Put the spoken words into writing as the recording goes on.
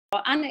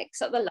our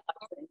annex at the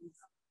library,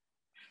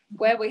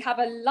 where we have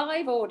a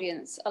live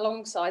audience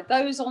alongside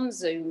those on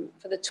Zoom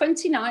for the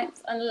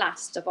 29th and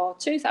last of our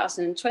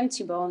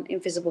 2021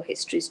 Invisible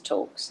Histories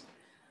talks.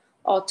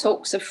 Our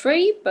talks are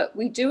free, but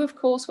we do, of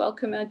course,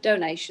 welcome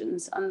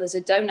donations, and there's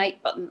a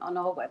donate button on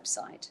our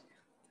website.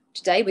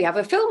 Today, we have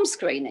a film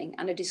screening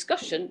and a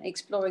discussion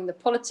exploring the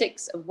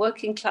politics of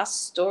working class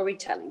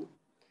storytelling.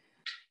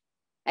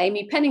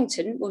 Amy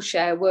Pennington will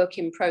share work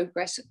in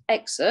progress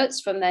excerpts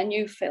from their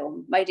new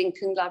film, made in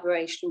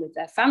collaboration with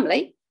their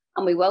family.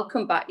 And we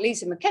welcome back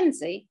Lisa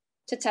Mckenzie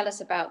to tell us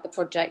about the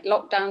project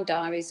Lockdown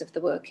Diaries of the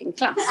Working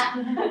Class.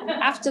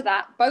 After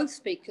that, both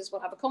speakers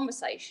will have a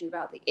conversation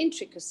about the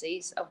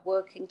intricacies of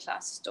working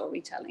class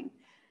storytelling.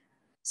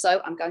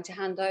 So I'm going to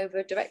hand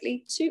over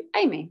directly to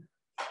Amy.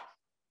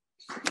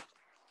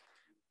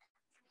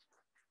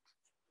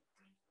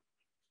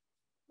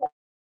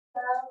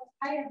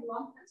 Hi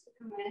everyone, thanks for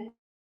coming in.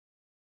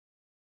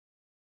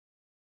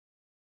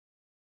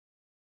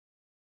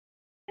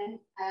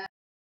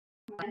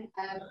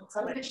 So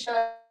I'm going to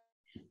show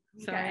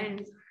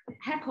getting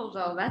heckled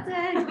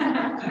already.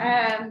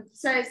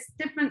 So it's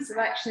different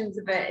selections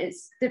of it,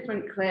 it's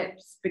different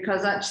clips,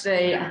 because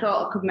actually I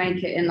thought I could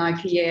make it in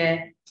like a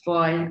year.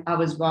 Boy, I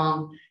was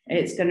wrong.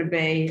 It's going to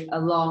be a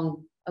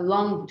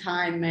long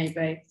time,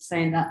 maybe,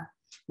 saying that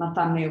my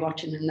family are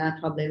watching and they're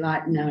probably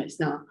like, no, it's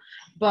not.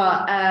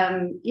 But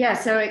yeah,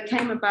 so it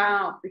came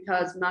about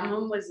because my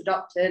mum was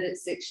adopted at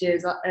 6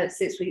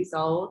 weeks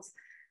old,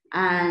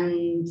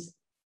 and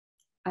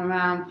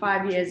around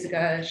 5 years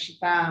ago, she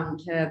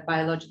found her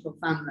biological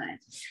family.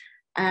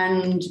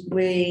 And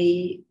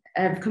we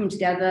have come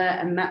together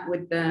and met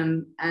with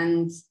them,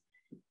 and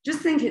just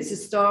think it's a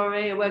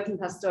story, a working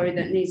class story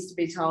that needs to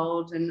be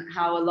told, and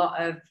how a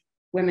lot of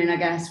women, I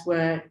guess,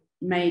 were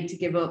made to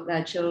give up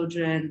their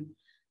children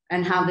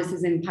and how this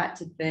has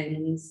impacted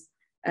things.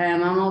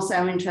 I'm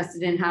also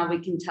interested in how we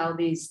can tell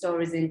these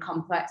stories in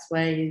complex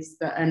ways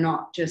that are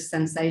not just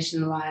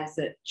sensationalized,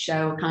 that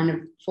show a kind of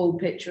full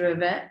picture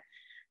of it.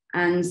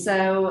 And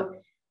so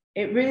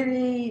it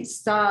really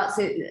starts,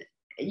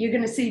 you're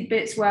going to see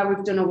bits where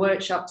we've done a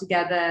workshop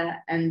together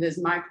and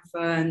there's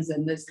microphones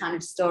and there's kind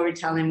of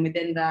storytelling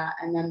within that.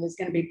 And then there's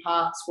going to be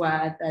parts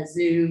where there's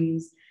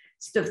Zooms,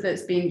 stuff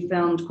that's been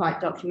filmed quite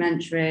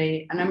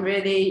documentary. And I'm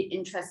really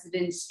interested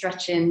in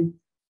stretching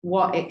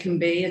what it can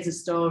be as a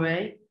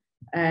story.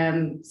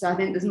 So I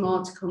think there's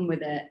more to come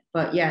with it.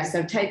 But yeah,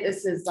 so take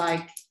this as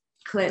like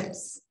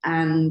clips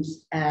and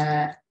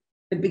the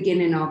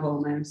beginning of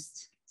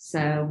almost.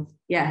 So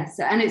yeah,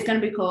 so, and it's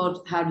going to be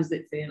called How Does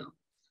It Feel?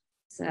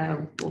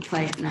 So we'll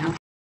play it now.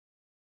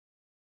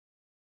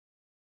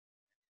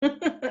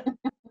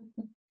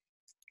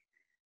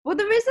 Well,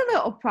 there is a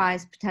little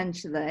prize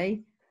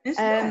potentially. Is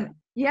there?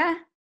 Yeah,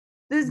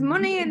 there's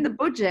money in the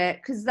budget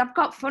because I've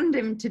got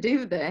funding to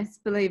do this,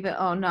 believe it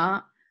or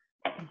not.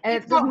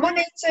 You've got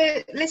money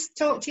to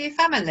talk to your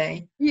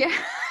family? Yeah.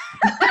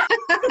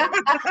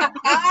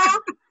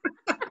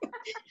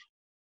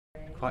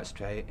 Quite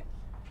straight,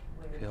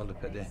 filled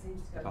up at the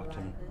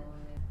bottom,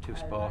 too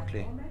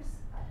sparkly.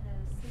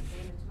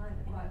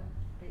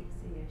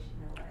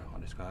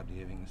 Can't describe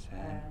the earrings.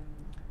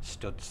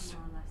 Studs.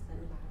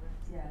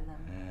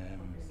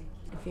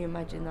 If you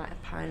imagine like a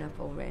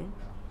pineapple ring,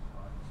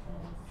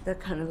 they're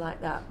kind of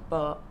like that,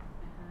 but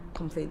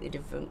completely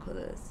different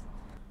colours.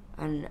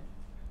 And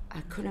I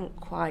couldn't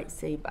quite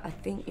see, but I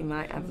think you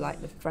might have like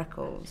the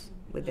freckles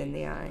within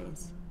the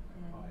eyes.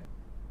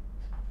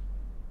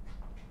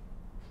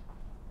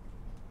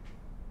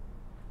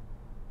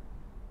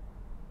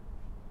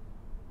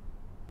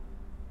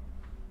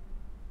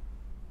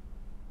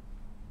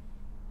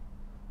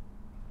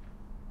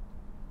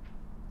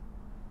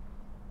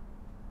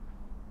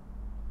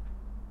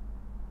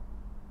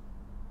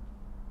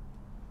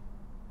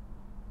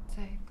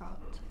 So you've got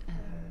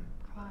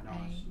quite a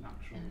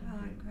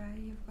light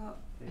grey, you've got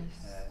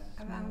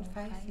a round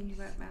face and you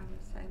work round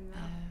the same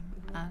round.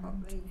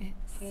 and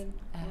it's Chin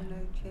or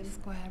no chin.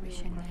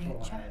 squarish in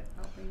nature.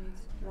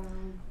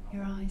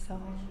 Your eyes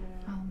are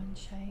almond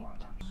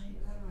shaped.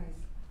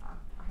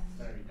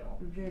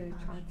 We really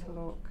tried to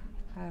look,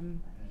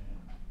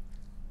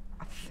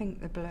 I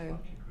think the blue.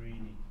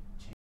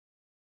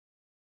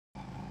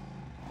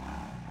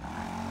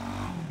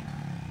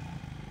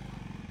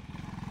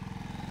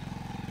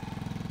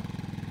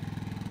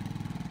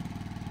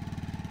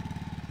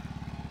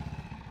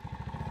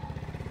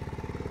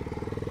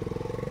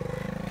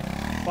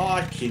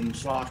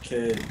 Biking's like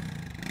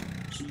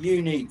it's a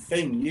unique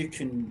thing. You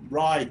can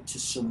ride to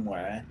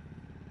somewhere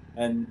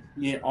and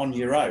you're on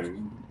your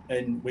own,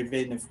 and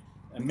within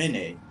a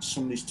minute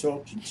somebody's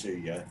talking to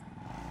you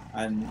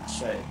and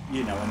say,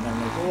 you know, and then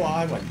they go, oh,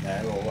 I went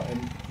there, or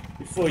and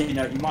before you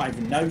know, you might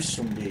even know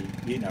somebody,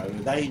 you know,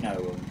 they know,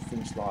 and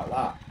things like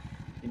that,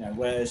 you know.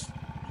 Whereas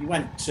if you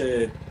went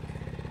to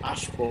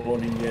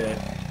Ashbourne in your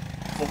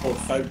Ford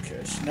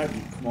Focus, nobody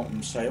would come up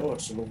and say, oh,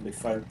 it's a lovely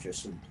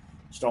Focus, and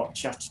start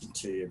chatting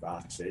to you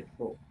about it.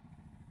 But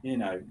you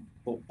know,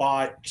 but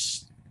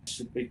bikes, it's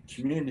a big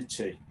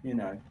community, you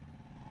know.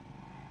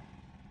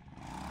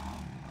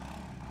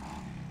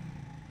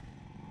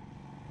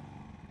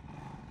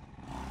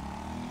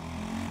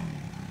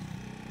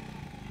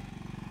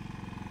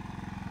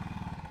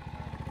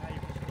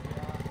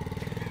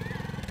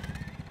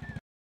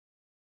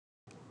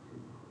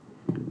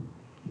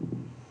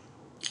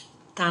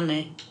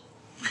 Danny.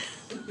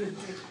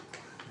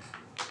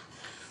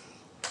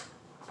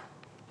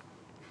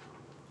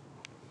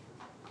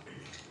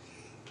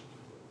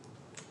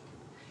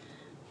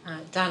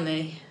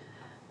 Danny,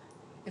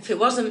 if it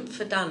wasn't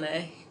for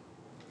Danny,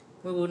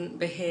 we wouldn't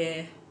be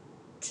here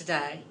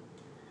today,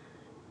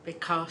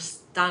 because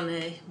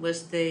Danny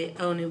was the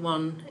only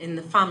one in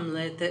the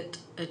family that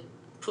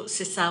puts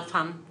herself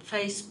on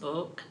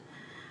Facebook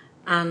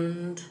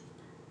and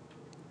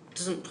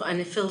doesn't put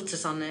any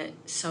filters on it,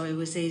 so he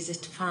was easy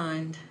to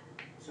find.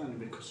 It's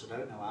only because I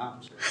don't know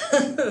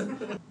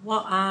how.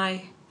 What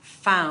I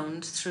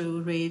found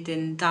through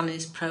reading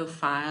Danny's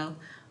profile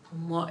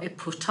and what he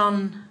put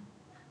on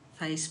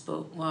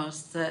Facebook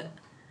was that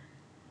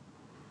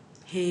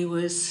he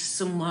was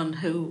someone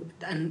who,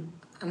 and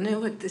I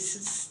knew at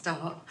this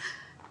start,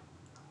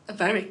 a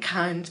very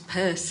kind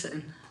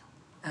person.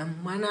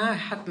 And when I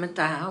had my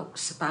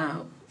doubts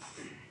about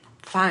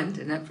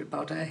finding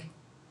everybody,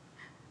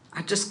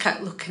 I just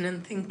kept looking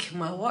and thinking,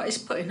 well, what he's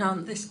putting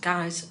on, this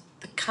guy's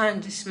the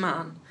kindest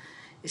man.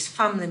 His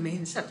family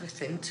means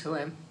everything to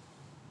him.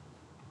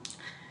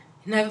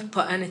 He never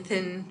put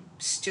anything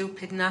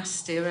stupid,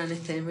 nasty or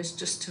anything. He was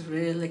just a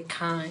really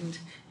kind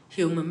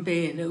human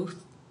being who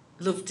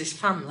loved his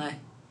family.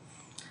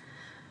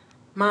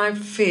 My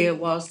fear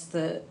was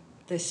that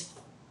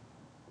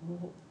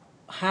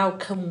how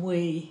can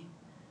we,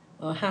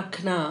 or how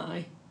can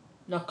I,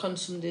 knock on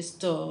somebody's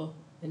door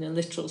in a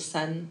literal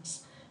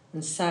sense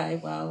and say,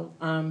 well,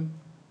 I'm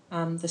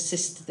the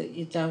sister that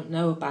you don't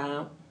know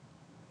about.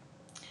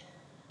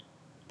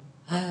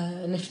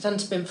 And if it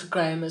hadn't been for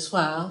Graham as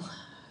well,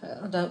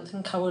 I don't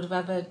think I would have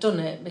ever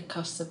done it,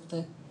 because of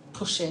the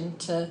pushing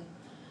to.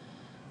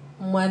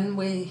 When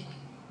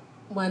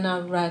I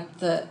read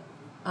that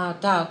our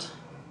dad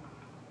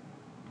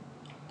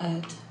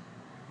had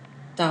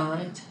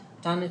died,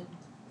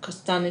 because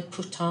Danny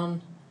put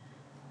on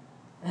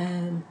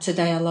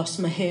Today I Lost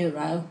My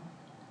Hero,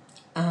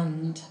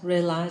 and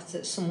realised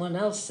that someone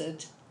else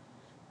had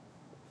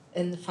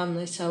in the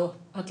family, so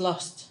I'd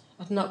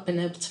not been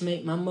able to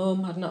meet my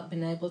mum, I'd not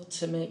been able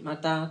to meet my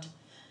dad.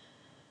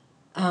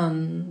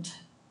 And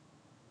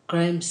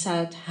Graham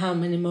said, how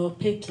many more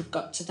people have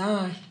got to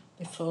die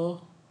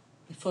before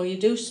you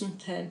do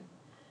something?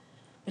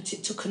 But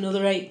it took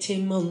another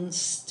 18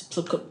 months to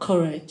pluck up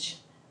courage.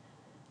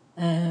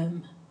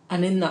 And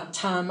in that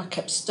time, I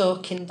kept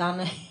stalking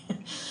Danny.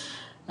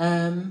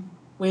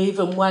 We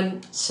even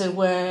went to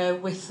where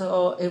we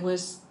thought he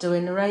was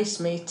doing a race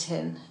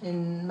meeting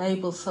in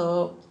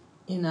Mablethorpe,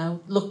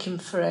 looking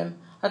for him.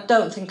 I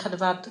don't think I'd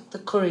have had the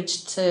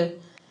courage to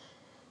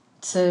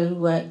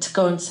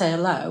go and say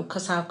hello,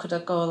 because how could I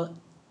go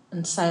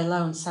and say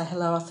hello and say,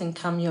 hello, I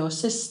think I'm your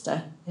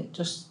sister? It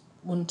just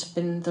wouldn't have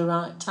been the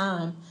right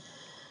time.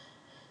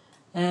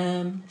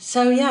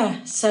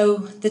 So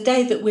the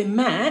day that we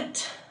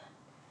met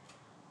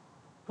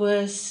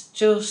was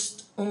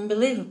just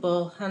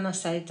unbelievable. And I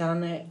say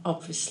Danny,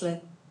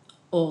 obviously,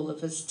 all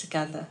of us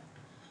together.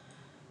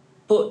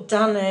 But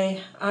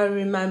Danny, I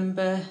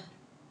remember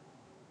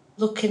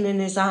looking in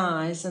his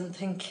eyes and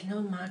thinking,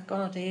 oh my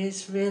God, he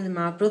is really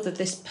my brother.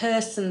 This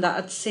person that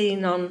I'd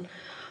seen on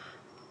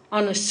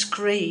a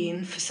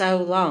screen for so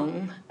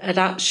long had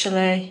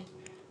actually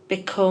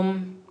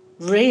become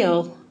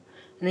real.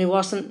 And he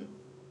wasn't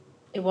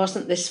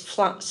this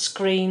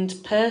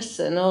flat-screened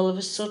person. All of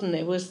a sudden,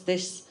 it was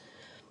this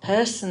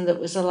person that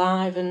was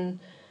alive and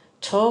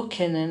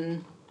talking.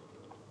 And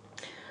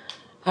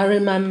I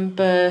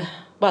remember,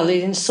 well,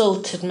 he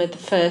insulted me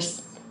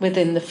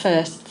within the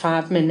first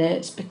 5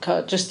 minutes,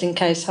 because just in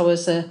case I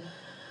was a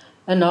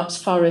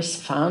Notts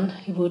Forest fan,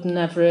 he would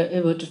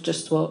have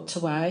just walked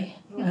away.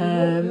 We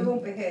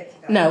won't be here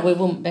today. No, we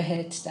wouldn't be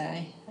here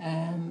today.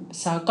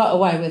 So I got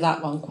away with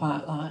that one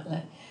quite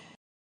lightly.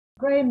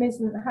 Graham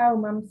isn't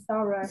home, I'm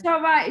sorry. It's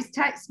all right, he's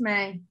texted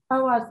me.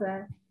 Oh, has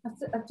he?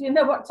 Do you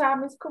know what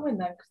time he's coming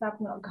then? Because I've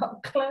not got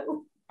a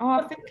clue. Oh,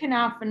 I'm thinking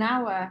half an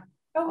hour.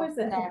 Oh, is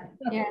it?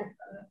 Yeah.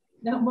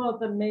 No more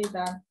than me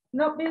then.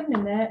 Not be a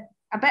minute.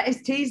 I bet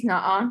his tea's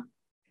not on.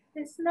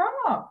 It's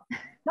not.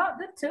 Not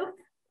the two.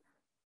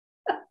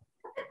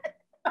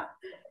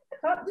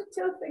 Can't do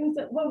two things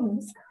at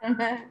once.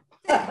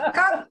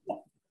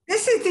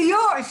 This is the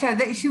Yorkshire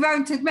that she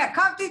won't admit.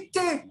 Can't do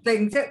two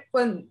things at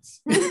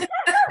once. I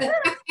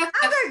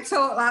don't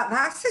talk like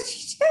that. So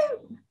she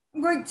do.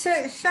 I'm going to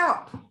the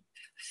shop.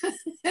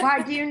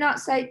 Why do you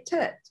not say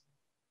tut?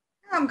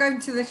 I'm going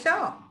to the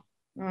shop.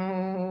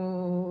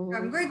 Oh.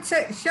 I'm going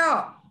to the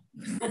shop.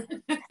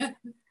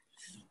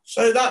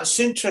 So that's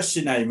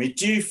interesting, Amy.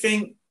 Do you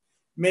think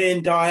me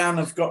and Diane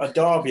have got a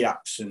Derby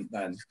accent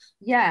then?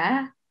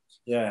 Yeah.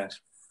 Yeah.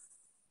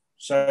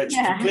 So it's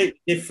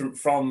completely different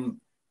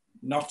from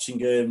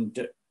Nottingham,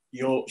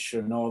 Yorkshire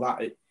and all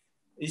that.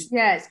 It's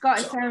got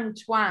its own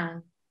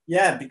twang.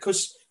 Yeah,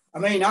 because, I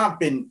mean, I've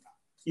been,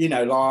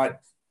 like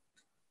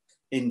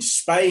in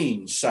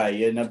Spain,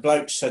 say, and a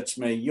bloke said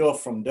to me, you're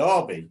from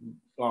Derby.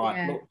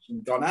 Looked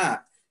and gone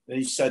out. And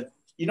he said,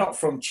 you're not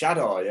from Chad,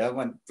 are you? I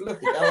went,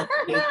 look at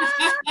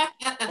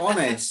that.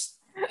 Honest.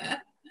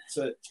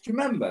 do you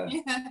remember?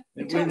 Yeah.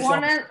 It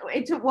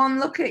took one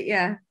look at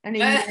you, and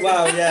he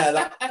Well,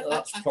 yeah,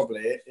 that's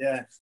probably it.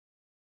 Yeah.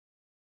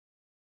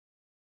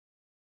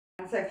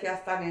 And so if you're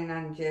standing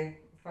and your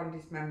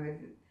fondest memory,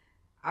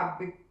 I'd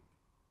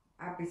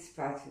be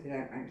surprised if they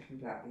don't mention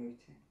Black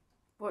Beauty.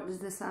 What does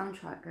the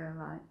soundtrack go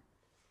like?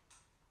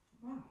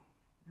 Well,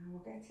 I will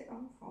get it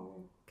on for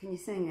you. Can you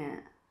sing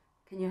it?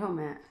 Can you hum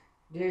it?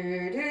 Do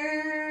do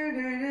do do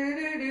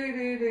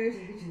do do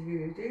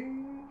do do.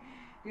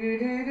 Do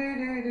do do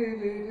do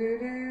do do do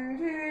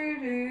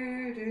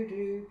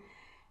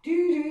do do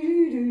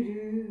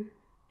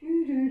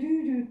do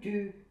do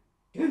do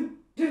do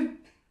do.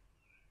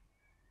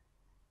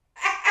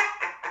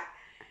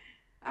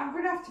 I'm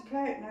gonna have to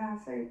play it now,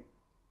 so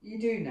you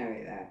do know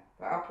it then.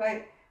 But I'll play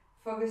it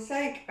for the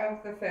sake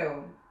of the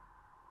film.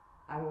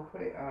 I will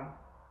put it on.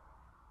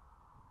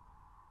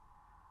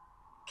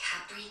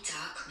 Cadbury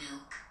Dark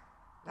Milk.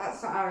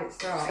 That's not how it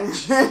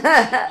starts. But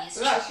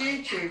that's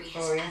YouTube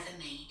for you. Ever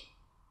made.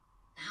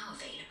 Now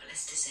available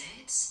as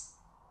desserts.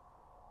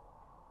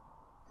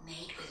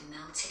 Made with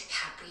melted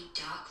Cadbury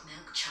Dark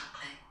Milk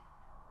chocolate.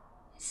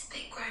 It's a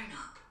bit grown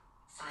up.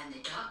 Find the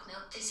dark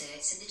milk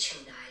desserts in the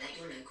chilled aisle at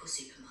your local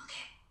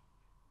supermarket.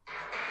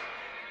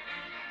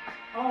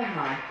 Oh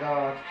my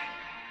god.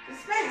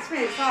 This makes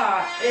me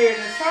start hearing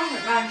a song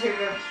that reminds you of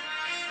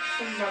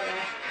somebody.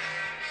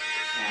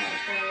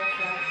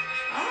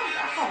 I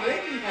can't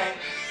believe you play.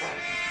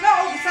 Not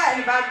all set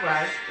in a bad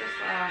way, just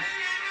like.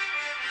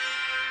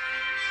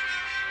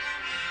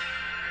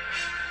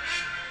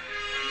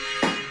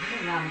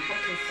 As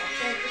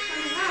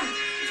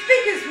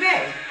big as me,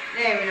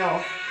 near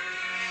enough.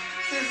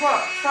 She was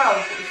what,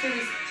 12? She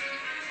was.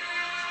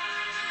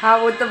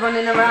 How would the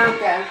running around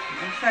go?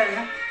 I'll show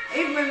you.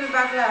 Even with my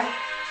bad leg.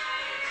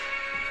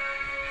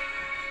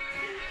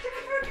 Look at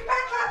my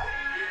bad leg.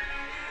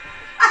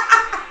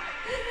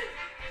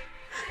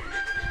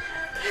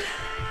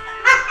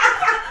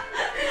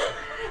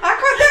 I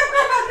couldn't have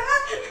got my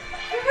dad.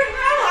 It went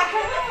round like a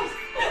horse.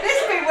 This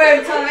bit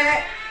weren't on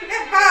it.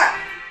 Get back.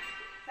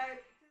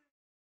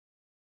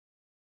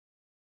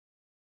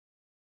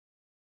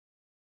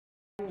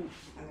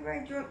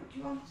 Anyway, do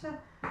you want to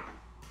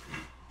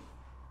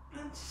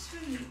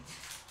sweet?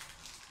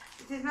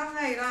 It is not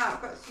like that.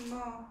 I've got some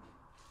more.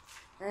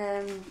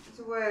 It's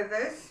a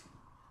Werther's.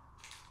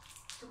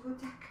 Double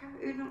decker.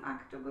 Who don't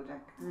like a double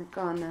decker?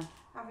 Go on then.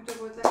 Have a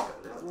double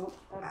decker.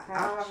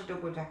 I'll have a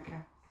double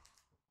decker.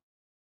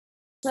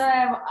 So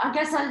I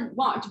guess I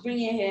wanted to bring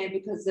you here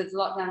because of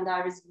Lockdown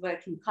Diaries of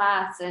Working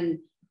Class, and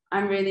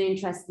I'm really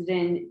interested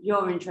in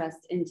your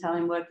interest in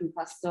telling working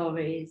class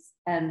stories,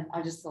 and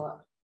I just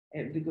thought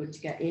it would be good to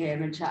get you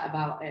here and chat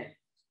about it,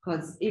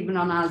 because even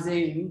on our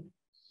Zoom,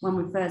 when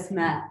we first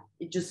met,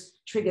 it just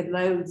triggered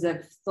loads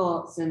of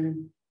thoughts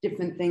and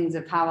different things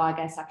of how I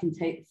guess I can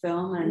take the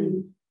film,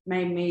 and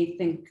made me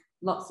think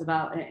lots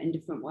about it in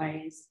different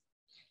ways.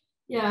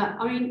 Yeah,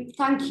 I mean,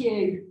 thank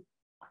you,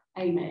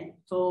 Amy,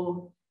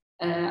 for,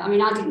 I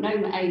mean, I didn't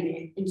know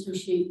Amy until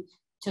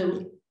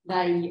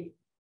they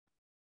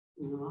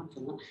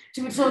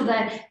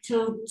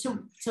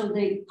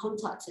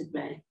contacted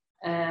me.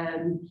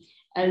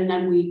 And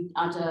then we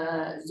had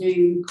a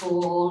Zoom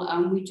call,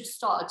 and we just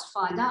started to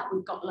find out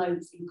we've got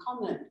loads in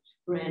common,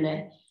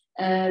 really.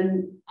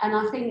 And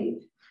I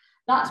think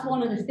that's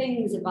one of the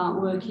things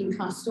about working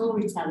class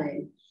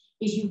storytelling,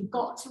 is you've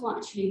got to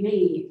actually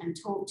meet and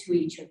talk to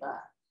each other,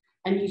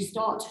 and you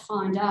start to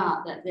find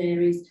out that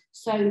there is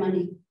so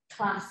many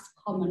class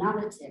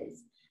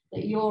commonalities,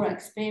 that your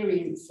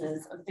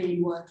experiences of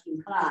being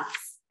working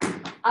class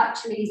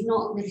actually is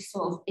not this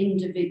sort of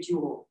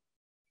individual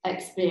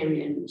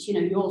experience. You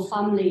know, your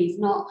family is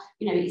not,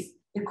 you know, it's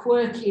the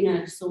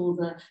quirkiness or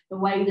the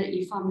way that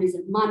your families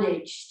have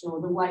managed, or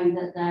the way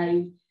that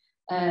they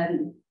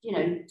you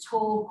know,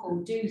 talk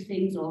or do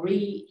things or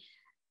eat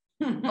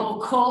or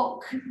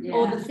cook,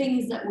 or the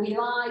things that we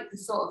like, the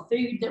sort of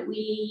food that we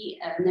eat,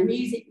 and the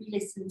music we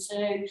listen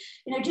to.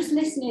 You know, just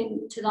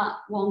listening to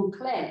that one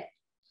clip,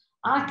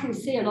 I can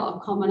see a lot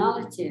of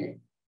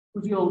commonality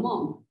with your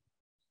mum.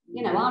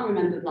 You know, I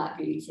remember Black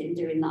Beauty and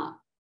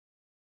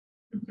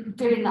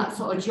doing that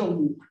sort of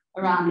jump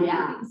around the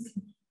house.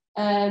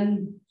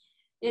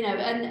 You know,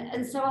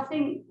 and so I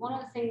think one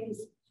of the things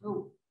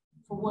for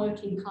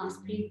working class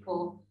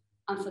people,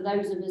 and for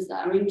those of us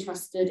that are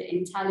interested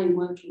in telling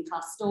working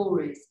class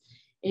stories,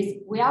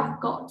 is we have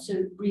got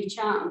to reach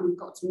out, and we've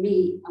got to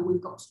meet, and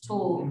we've got to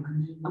talk,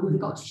 and we've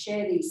got to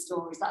share these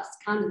stories. That's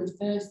kind of the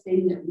first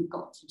thing that we've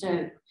got to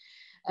do.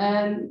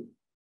 And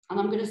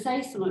I'm going to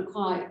say something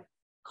quite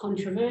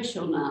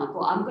controversial now,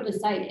 but I'm going to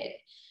say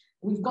it.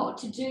 We've got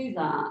to do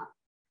that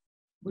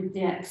with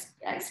the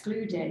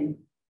excluding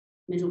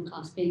middle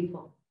class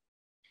people.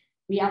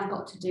 We have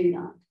got to do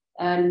that.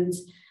 And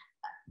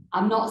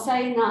I'm not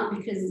saying that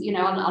because, you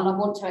know, and I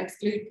want to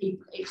exclude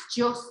people. It's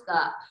just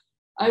that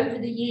over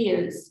the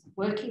years,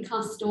 working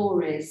class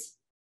stories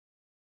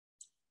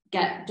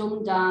get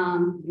dumbed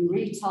down and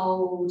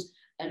retold,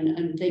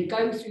 and they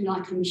go through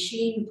like a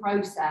machine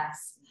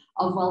process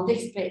of, well,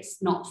 this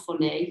bit's not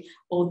funny,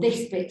 or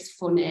this bit's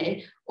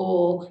funny,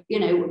 or, you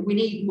know, we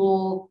need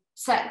more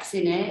sex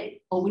in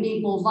it, or we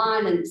need more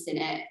violence in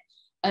it.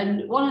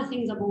 And one of the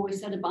things I've always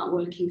said about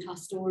working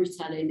class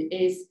storytelling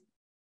is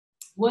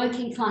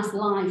working class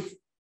life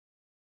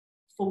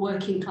for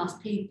working class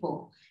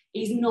people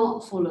is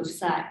not full of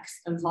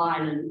sex and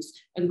violence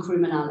and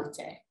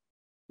criminality.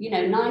 You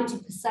know,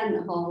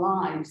 90% of our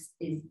lives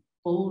is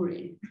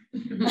boring.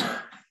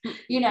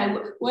 You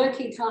know,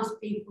 working class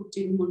people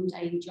do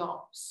mundane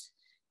jobs.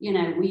 You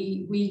know,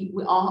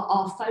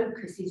 our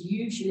focus is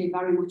usually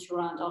very much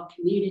around our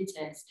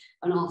communities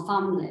and our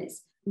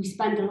families. We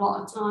spend a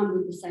lot of time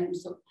with the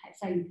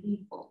same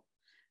people.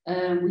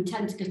 We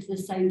tend to go to the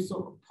same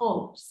sort of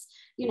pubs.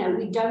 You know,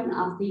 we don't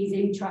have these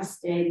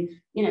interesting,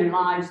 you know,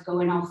 lives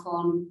going off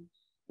on,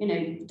 you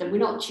know, we're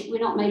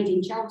not made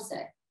in Chelsea.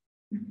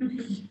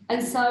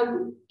 And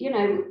so, you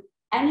know,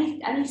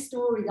 any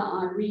story that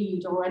I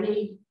read or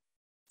anything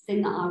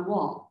that I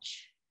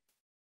watch,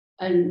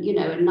 and, you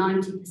know, and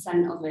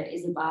 90% of it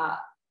is about,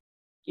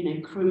 you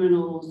know,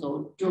 criminals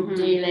or drug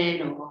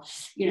dealing or,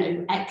 you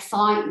know,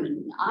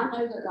 excitement. I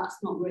know that that's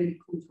not really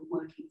come from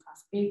working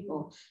class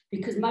people,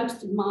 because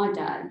most of my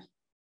day,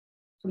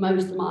 for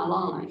most of my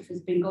life, has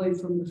been going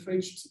from the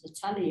fridge to the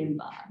telly and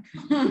back.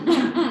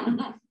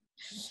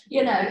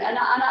 You know, and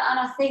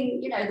I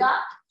think, you know,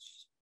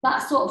 that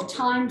sort of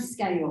time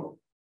scale,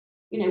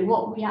 you know,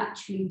 what we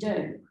actually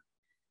do,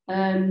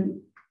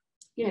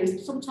 you know,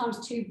 is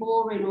sometimes too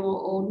boring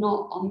or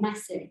not on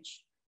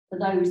message for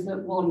those that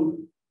want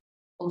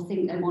or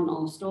think they want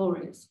our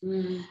stories.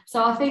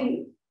 So I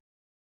think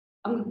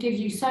I'm going to give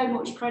you so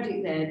much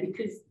credit there,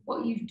 because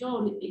what you've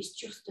done, it's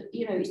just,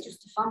 you know, it's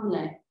just a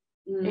family.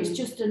 It's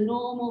just a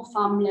normal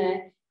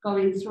family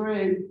going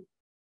through,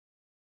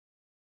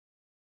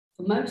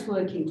 for most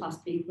working class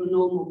people, a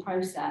normal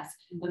process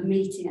of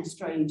meeting a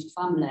estranged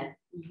family.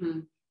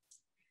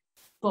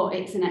 But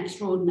it's an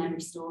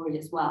extraordinary story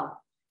as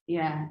well.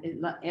 Yeah,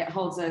 it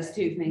holds those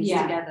two things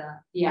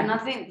together. Yeah. And I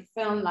think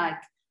the film, like,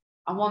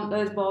 I want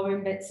those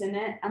boring bits in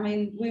it. I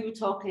mean, we were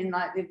talking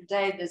like the other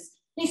day,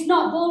 it's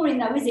not boring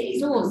though, is it?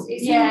 It's us.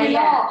 It's who we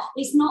are.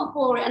 It's not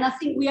boring. And I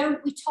think we're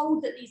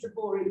told that these are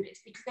boring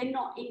bits because they're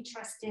not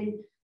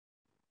interesting,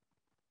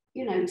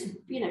 you know,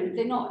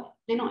 they're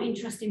not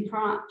interesting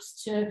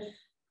perhaps to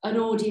an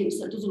audience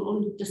that doesn't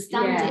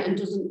understand it and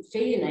doesn't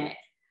feel it.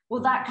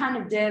 Well, that kind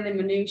of daily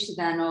minutiae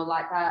then, or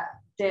like that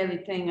daily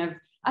thing of,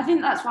 I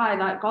think that's why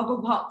like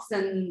Gogglebox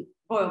and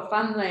Royal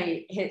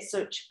Family hit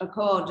such a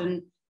chord.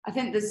 And I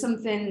think there's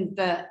something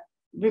that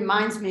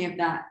reminds me of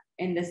that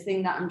in this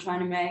thing that I'm trying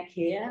to make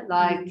here.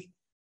 Like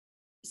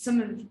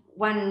some of,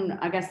 when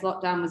I guess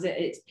lockdown was at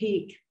its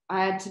peak,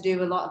 I had to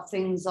do a lot of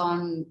things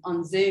on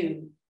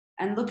Zoom.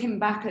 And looking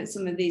back at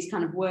some of these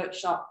kind of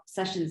workshop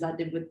sessions I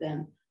did with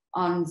them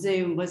on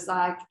Zoom was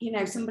like, you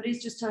know,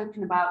 somebody's just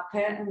talking about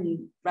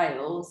curtain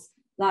rails,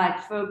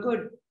 like for a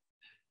good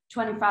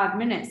 25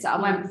 minutes that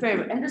I went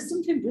through. And there's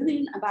something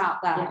brilliant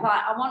about that.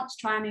 Like I want to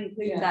try and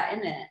include that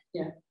in it.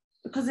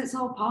 Because it's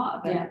all part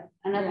of it.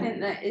 And I think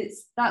that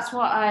that's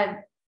what I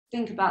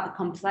think about the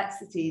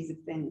complexities of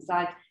things.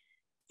 Like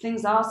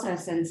things are so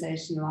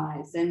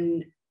sensationalized,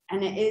 and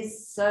it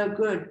is so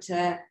good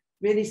to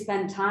really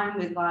spend time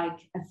with like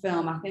a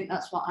film. I think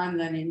that's what I'm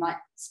learning, like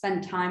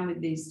spend time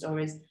with these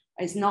stories.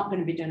 It's not going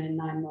to be done in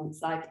 9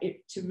 months. Like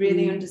to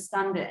really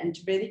understand it and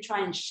to really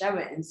try and show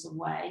it in some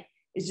way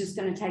is just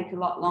going to take a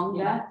lot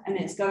longer. And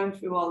it's going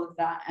through all of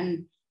that,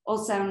 and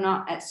also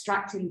not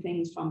extracting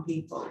things from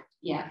people.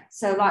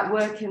 So like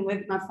working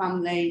with my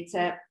family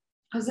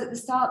because at the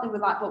start they were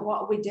like, but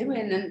what are we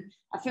doing? And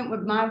I think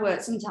with my work,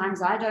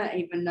 sometimes I don't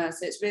even know.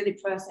 So it's really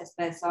process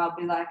based. So I'll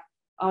be like,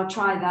 I'll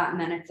try that. And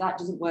then if that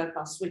doesn't work,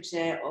 I'll switch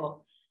it.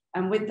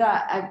 And with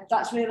that,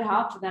 that's really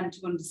hard for them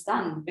to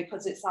understand,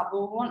 because it's like,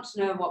 well, we want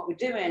to know what we're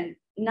doing.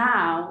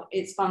 Now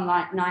it's from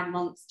like 9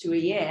 months to a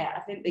year.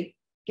 I think they're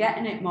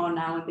getting it more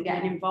now and they're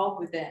getting involved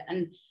with it.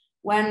 And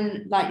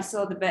when, like, you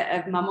saw the bit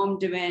of my mum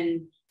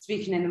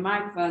speaking in the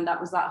microphone,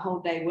 that was that whole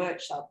day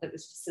workshop that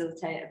was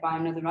facilitated by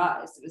another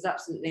artist. It was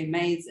absolutely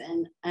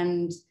amazing.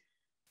 And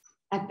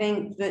I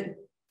think that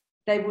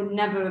they would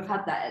never have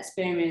had that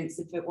experience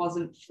if it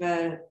wasn't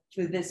for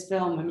this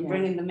film and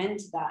bringing them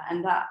into that.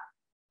 And that,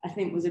 I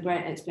think, was a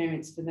great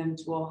experience for them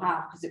to all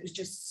have, because it was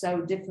just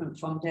so different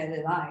from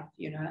daily life,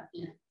 you know?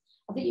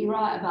 I think you're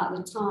right about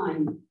the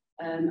time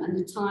and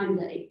the time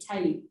that it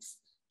takes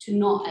to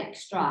not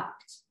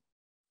extract.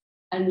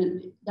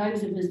 And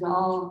those of us that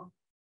are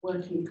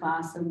working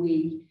class and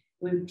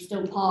we're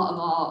still part of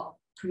our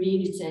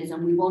communities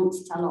and we want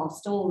to tell our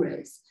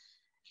stories,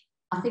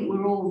 I think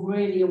we're all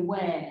really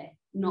aware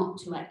not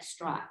to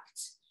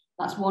extract.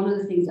 That's one of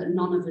the things that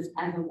none of us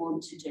ever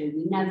want to do.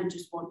 We never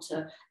just want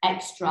to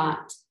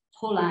extract,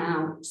 pull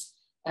out,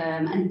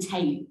 and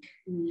take.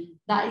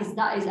 That is,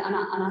 and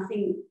I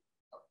think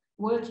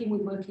working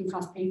with working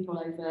class people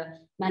over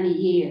many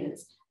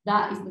years,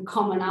 that is the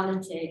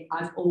commonality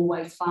I've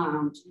always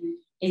found,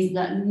 is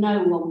that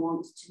no one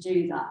wants to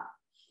do that.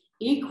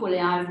 Equally,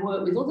 I've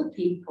worked with other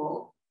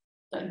people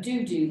that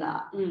do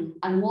that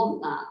and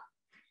want that.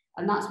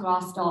 And that's where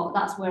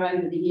that's where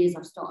over the years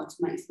I've started to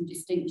make some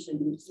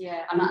distinctions.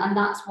 Yeah. And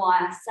that's why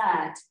I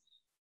said,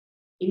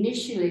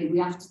 initially, we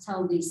have to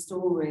tell these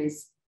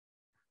stories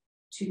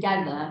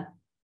together,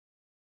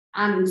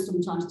 and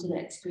sometimes to the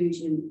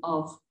exclusion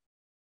of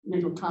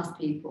middle class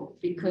people,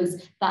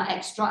 because that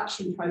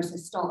extraction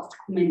process starts to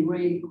come in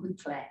really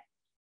quickly.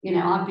 You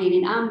know, I've been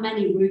in, how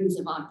many rooms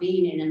have I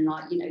been in? And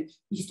like, you know,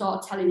 you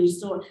start telling your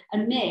story.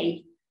 And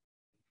me,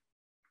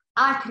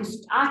 I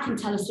can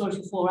tell a story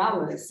for 4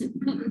 hours.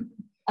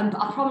 And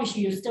I promise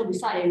you'll still be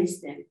sat here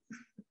listening,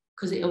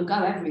 because it'll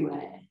go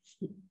everywhere.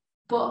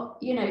 But,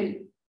 you know,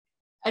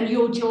 and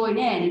you'll join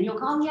in and you'll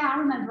go, oh yeah, I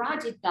remember I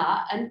did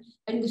that.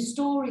 And the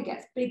story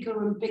gets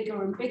bigger and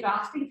bigger and bigger.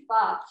 I think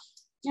about,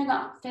 you know,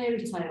 that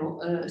fairy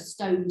tale,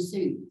 Stone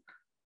Soup.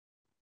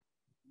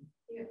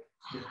 Yeah.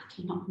 I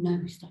cannot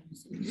know Stone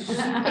Soup.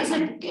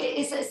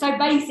 So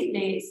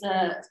basically, it's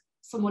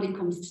somebody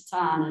comes to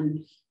town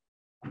and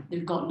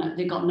they've got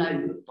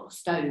no but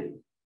stone.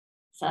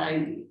 So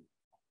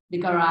they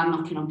go around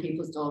knocking on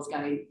people's doors,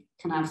 going,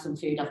 "Can I have some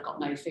food? I've got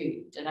no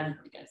food." And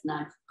everybody goes,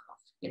 "No."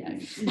 You know,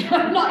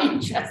 I'm not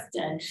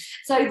interested.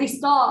 So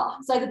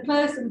the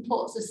person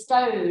puts a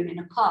stone in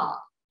a pot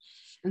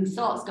and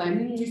starts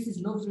going, "This is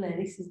lovely,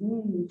 this is,"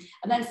 and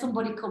then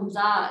somebody comes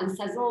out and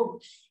says, "Oh,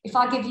 if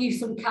I give you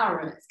some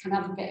carrots, can I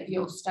have a bit of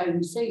your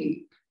stone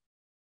soup?"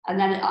 And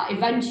then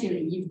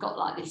eventually you've got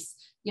like this,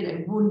 you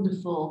know,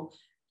 wonderful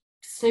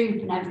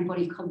soup, and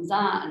everybody comes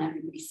out and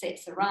everybody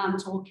sits around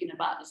talking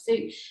about the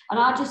soup. And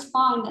I just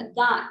find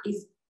that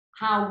is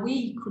how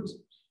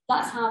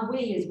that's how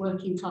we as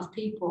working class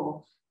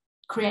people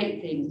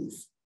create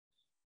things.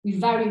 We're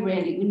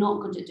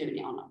not good at doing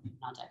it on our own,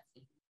 I don't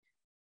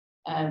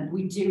think.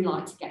 We do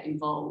like to get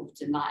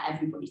involved and like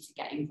everybody to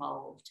get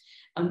involved.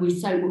 And we're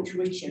so much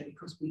richer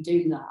because we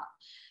do that.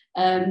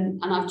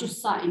 And I've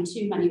just sat in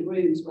too many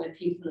rooms where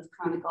people have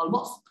kind of gone,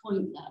 what's the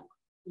point though?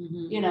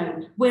 Mm-hmm. You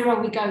know, where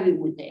are we going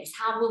with this?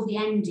 How will the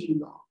ending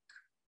look?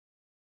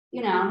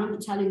 You know, I remember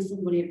telling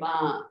somebody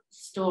about a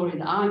story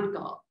that I've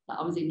got that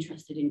I was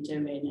interested in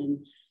doing,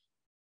 and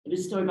it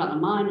was a story about the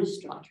miners'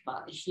 strike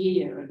about this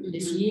year, and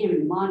this year in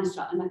the miners'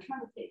 strike. And I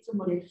kind of think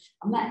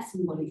I met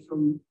somebody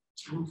from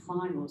Channel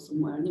 5 or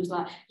somewhere, and it was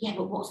like, yeah,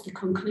 but what's the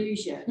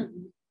conclusion?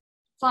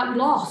 It's like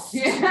lost.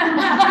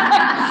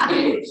 Yeah.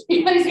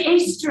 You know, it's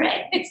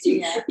history.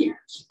 You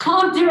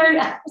can't do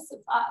anything else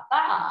about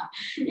that.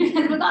 You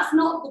know, but that's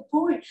not the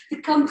point. The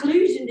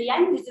conclusion, the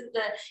end isn't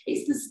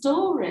it's the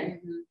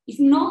story. It's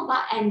not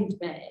that end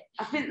bit.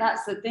 I think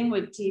that's the thing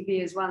with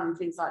TV as well and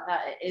things like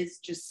that. It is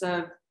just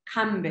so,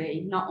 can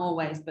be, not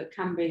always, but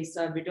can be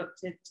so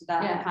reductive to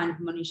that kind of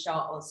money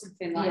shot or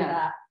something like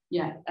that.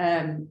 Yeah.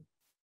 And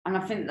I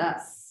think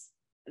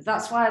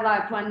that's why,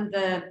 like, when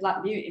the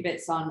Black Beauty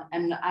bit's on,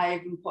 and I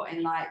even put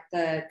in like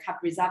the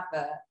Cadbury's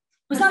advert.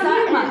 Was that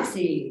you,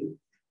 Maxine?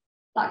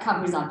 That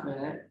Cadbury's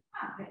advert?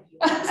 You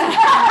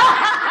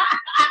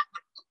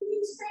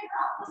say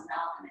that was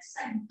not in a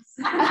sense.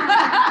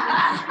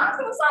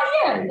 Was that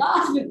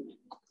you?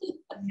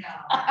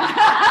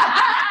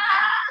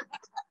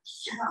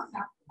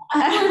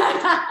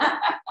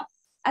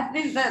 I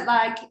think that,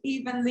 like,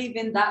 even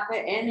leaving that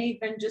bit in,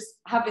 even just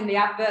having the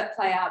advert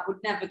play out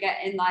would never get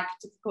in like a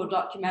typical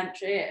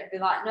documentary. It'd be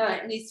like, no,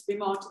 it needs to be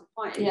more to the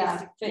point. It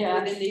needs to fit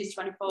within these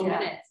 24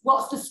 minutes.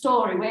 What's the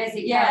story? Where's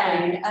it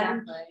going?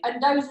 Exactly. And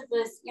those of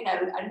us, you know,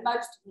 and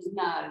most of us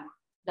know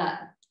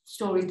that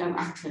stories don't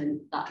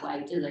happen that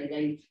way, do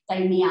they?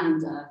 They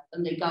meander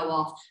and they go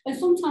off. And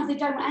sometimes they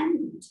don't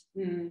end.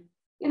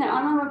 You know,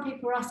 I remember when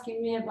people were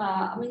asking me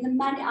about, I mean,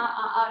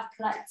 I've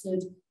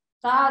collected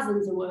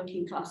thousands of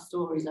working class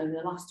stories over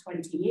the last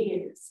 20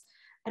 years.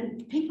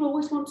 And people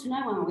always want to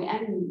know how it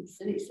ends.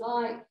 And it's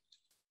like,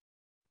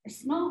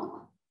 it's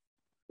not,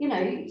 you know,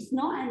 it's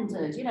not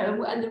ended, you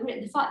know, and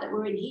the fact that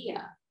we're in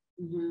here,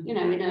 you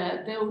know, in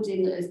a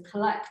building that is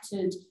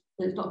collected,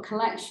 that's got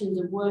collections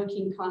of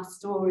working class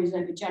stories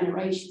over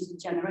generations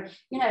and generations,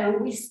 you know, and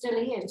we're still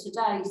here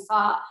today,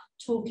 start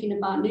talking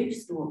about new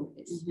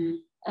stories.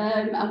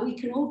 And we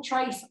can all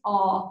trace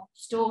our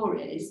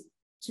stories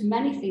to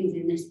many things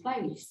in this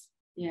place.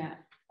 Yeah.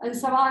 And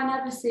so I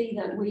never see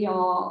that we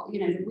are, you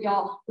know, that we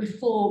are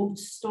reformed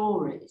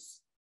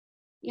stories.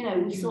 You know,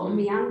 we sort of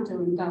meander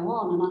and go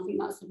on. And I think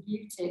that's the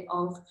beauty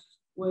of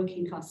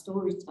working class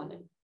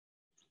storytelling.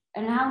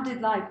 And how did,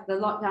 like, the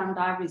Lockdown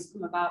Diaries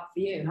come about for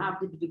you? How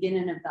did the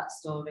beginning of that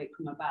story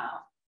come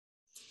about?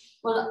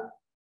 Well,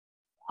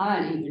 I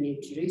haven't even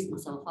introduced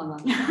myself, have I?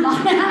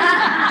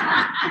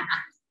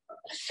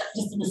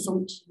 Just an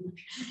assumption.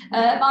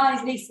 My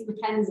name's Lisa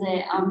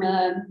Mckenzie. I'm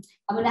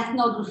an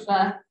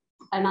ethnographer,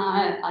 and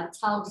I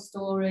tell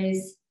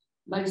stories,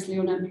 mostly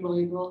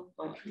unemployable,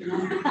 but you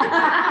know.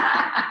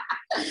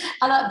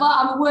 But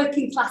I'm a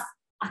working class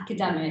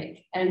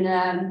academic, and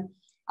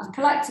I've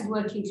collected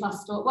working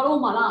class stories, well, all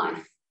my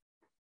life.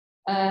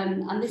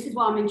 And this is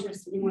why I'm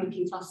interested in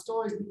working class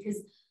stories,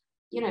 because,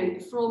 you know,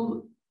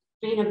 from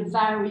being a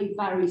very,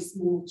 very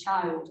small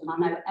child, and I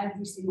know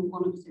every single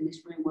one of us in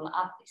this room will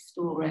have this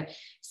story,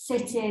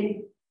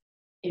 sitting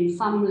in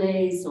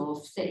families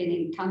or sitting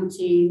in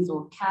canteens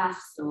or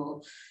cafes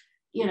or,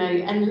 you know,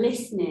 and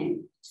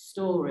listening to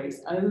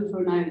stories over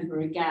and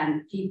over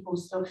again,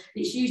 people's stories.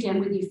 It's usually, and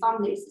with your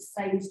family, it's the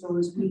same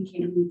stories week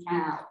in, week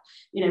out.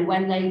 You know,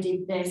 when they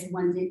did this,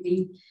 when did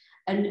they,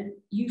 and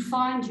you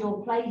find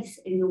your place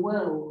in the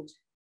world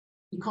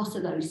because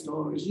of those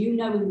stories. You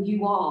know who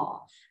you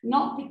are,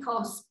 not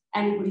because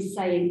anybody's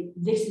saying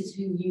this is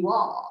who you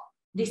are,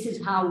 this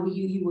is how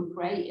you were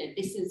created,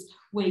 this is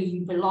where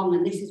you belong,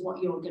 and this is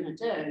what you're going to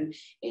do.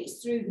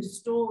 It's through the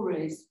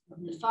stories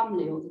of the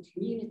family or the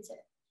community,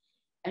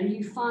 and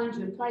you find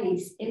your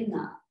place in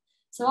that.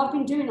 So I've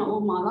been doing it all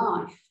my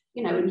life,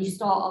 you know, and you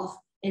start off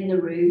in the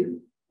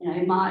room. You know,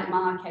 in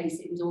my case,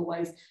 it was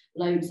always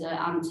loads of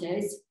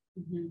aunties,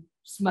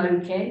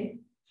 smoking.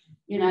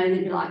 You know,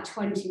 there'd be like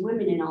 20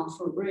 women in our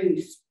front room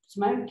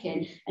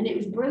smoking, and it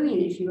was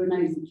brilliant if you were a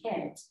nosy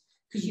kid,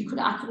 because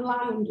I could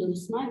lie under the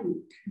smoke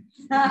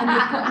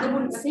and they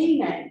wouldn't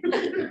see me,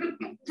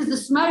 because the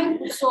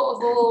smoke would sort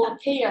of all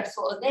appear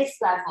sort of this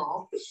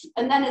level.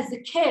 And then as a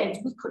kid,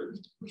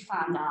 we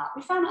found out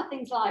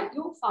things like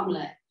your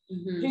family,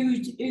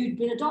 who'd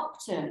been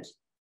adopted,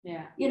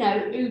 you know,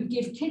 who'd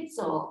give kids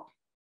up.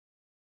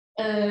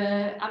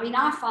 I mean,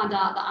 I found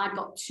out that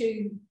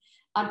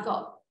I'd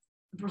got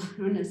a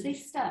brother and a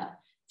sister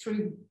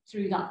through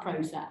that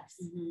process.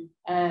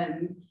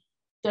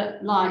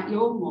 That, like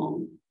your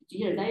mum,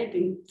 you know, they had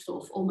been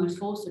sort of almost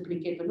forcibly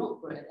given up,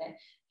 really.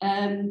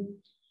 And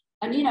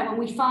you know, when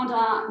we found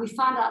out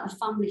the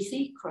family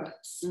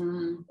secrets,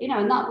 you know,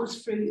 and that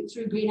was through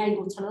being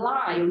able to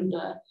lie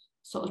under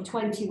sort of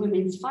 20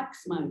 women's fag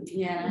smoke.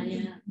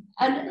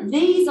 And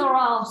these are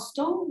our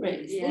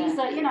stories. These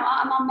are, you know,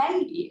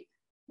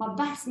 my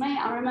best mate,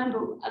 I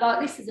remember, like,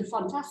 this is a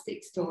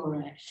fantastic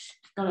story.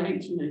 God, I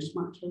hope she knows she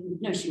might kill me.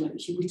 No, she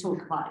won't. We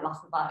talk about it,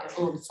 laugh about it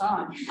all the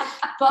time.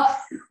 But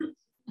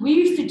we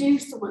used to do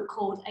something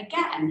called,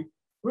 again,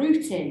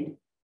 rooting.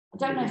 I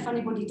don't know if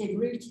anybody did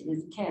rooting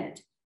as a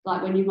kid,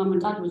 like when your mum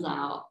and dad was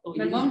out.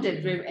 My mum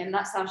did rooting.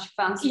 That's how she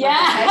found some.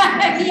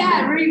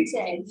 Yeah,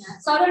 rooting.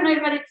 So I don't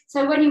know if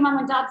so when your mum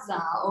and dad's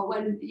out, or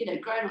when, you know,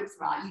 grown-ups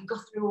are out, you go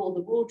through all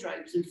the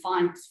wardrobes and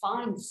find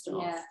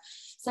stuff.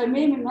 So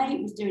me and my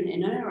mate was doing it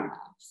in her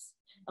house,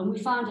 and we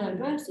found her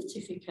birth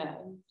certificate.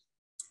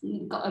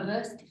 We got her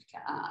birth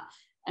certificate out,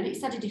 and it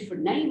said a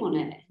different name on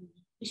it.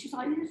 And she was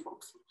like, "Who the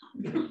fuck's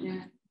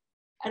that?"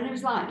 And it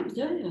was like, it was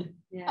her. And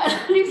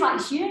he was like,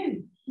 "It's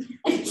you."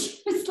 And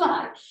she was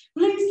like,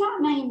 "Well, who's that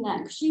name then?"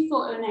 Because she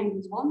thought her name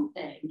was one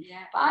thing,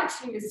 but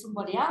actually it was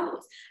somebody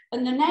else.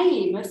 And the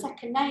name, her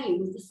second name,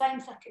 was the same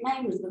second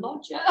name as the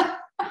lodger.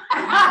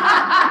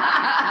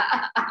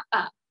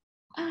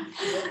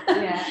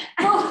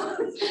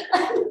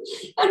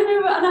 And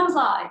I was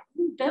like,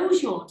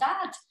 "Bill's your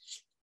dad."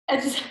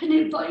 But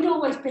he'd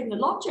always been the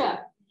lodger.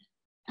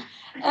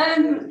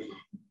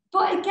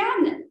 But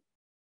again,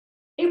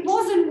 it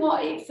wasn't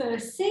what it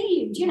first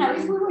seemed. You know,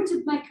 if we were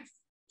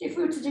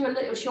to do a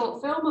little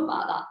short film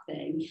about that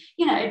thing,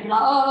 you know, it'd be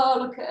like, "Oh,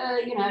 look at her,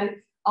 you know,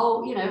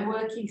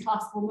 working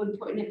class woman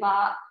putting it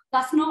back."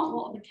 That's not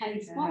what the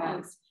case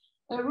was.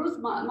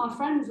 My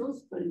friend's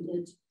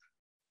husband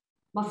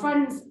my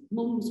friend's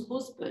mum's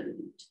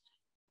husband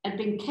had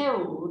been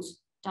killed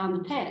down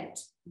the pit.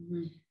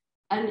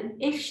 And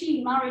if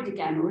she married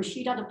again, or if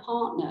she'd had a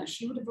partner,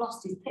 she would have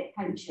lost his pit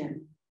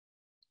pension.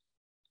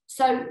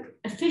 So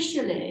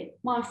officially,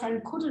 my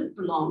friend couldn't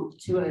belong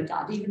to her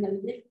dad, even though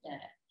he lived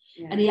there.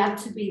 And he had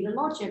to be the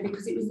lodger,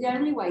 because it was the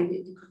only way that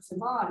they could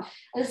survive.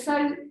 And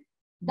so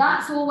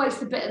that's always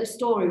the bit of the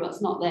story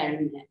that's not there,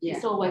 isn't it?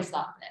 It's always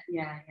that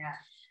bit.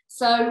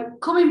 So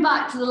coming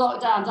back to the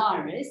Lockdown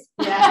Diaries.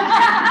 It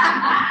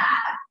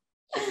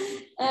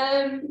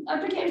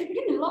was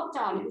beginning of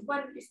lockdown.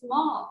 It's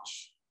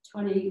March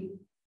 20,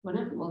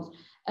 whenever it was.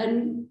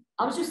 And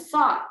I was just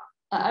sat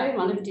at home.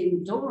 I lived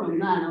in Durham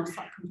then. I was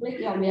sat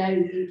completely on my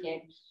own,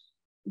 thinking,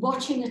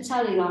 watching the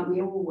telly like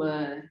we all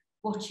were,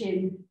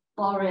 watching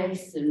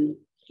Boris and,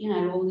 you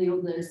know, all the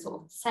others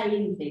sort of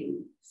saying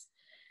things.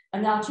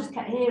 And I just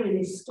kept hearing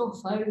this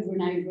stuff over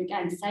and over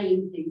again,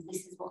 saying things.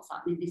 This is what's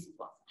happening. This is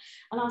what's.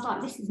 And I was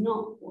like, this is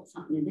not what's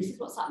happening. This is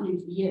what's happening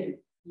for you.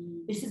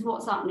 This is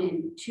what's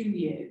happening to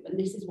you. And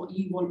this is what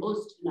you want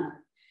us to know.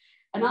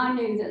 And I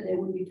knew that there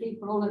would be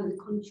people all over the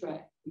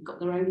country who've got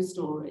their own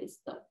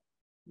stories that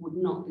would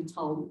not be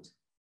told.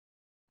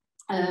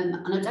 And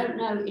I don't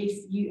know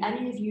if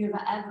any of you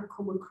have ever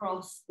come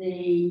across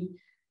the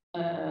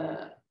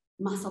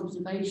mass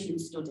observation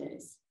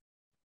studies.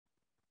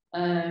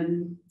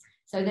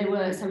 So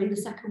in the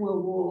Second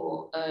World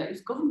War, it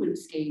was a government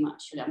scheme,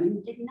 actually. I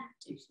mean, they didn't have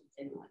to do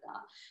something like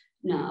that.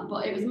 No,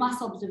 but it was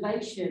mass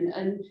observation,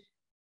 and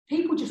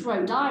people just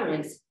wrote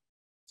diaries.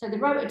 So they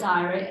wrote a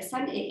diary,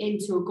 sent it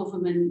into a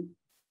government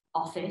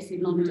office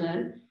in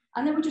London,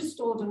 and they were just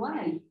stored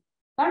away.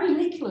 Very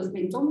little has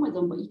been done with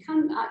them, but you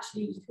can go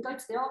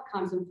to the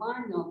archives and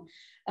find them.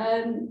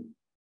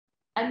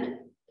 And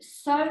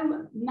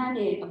so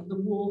many of the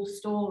war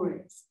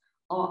stories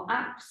are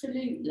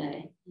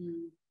absolutely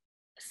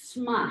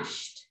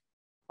smashed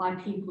by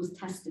people's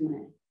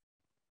testimony.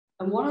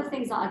 And one of the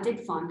things that I did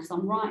find, because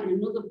I'm writing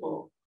another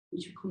book,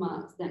 which will come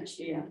out next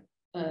year,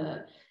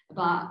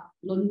 about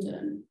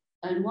London,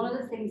 and one of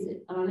the things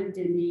that, and I lived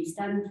in the East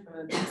End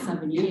for about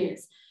 7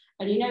 years,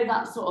 and you know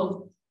that sort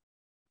of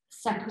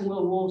Second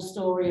World War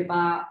story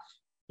about,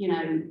 you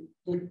know,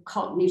 the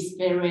Cockney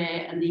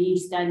spirit and the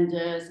East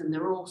Enders, and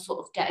they're all sort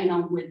of getting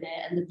on with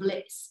it, and the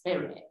Blitz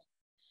spirit.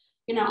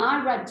 You know,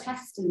 I read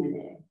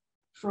testimony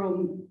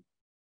from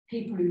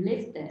people who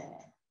lived there.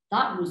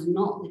 That was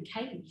not the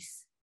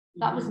case.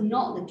 That was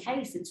not the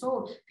case at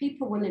all.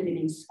 People were living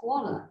in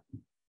squalor.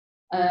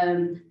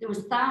 There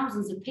was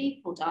thousands of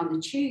people down the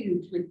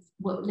tube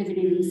living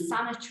in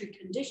insanitary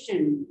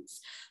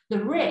conditions.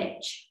 The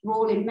rich were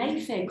all in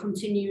Mayfair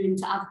continuing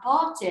to have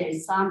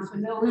parties. Sound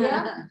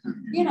familiar?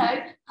 You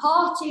know,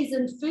 parties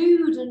and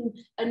food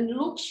and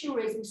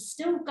luxuries were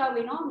still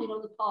going on in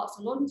other parts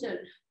of London,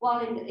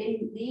 while in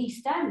the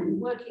East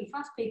End, working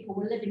class people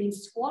were living in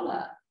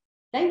squalor.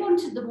 They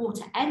wanted the war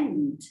to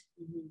end.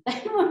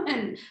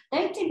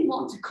 They didn't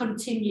want to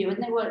continue,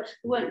 and they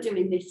weren't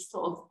doing this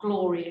sort of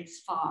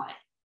glorious fight.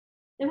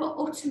 They were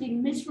utterly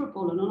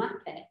miserable and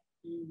unhappy,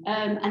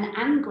 and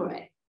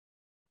angry.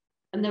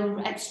 And they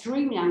were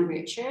extremely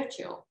angry at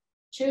Churchill.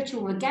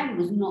 Churchill, again,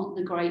 was not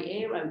the great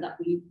hero that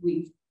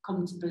we've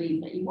come to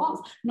believe that he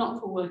was, not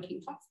for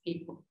working class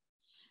people.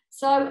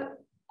 So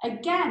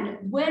again,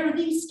 where are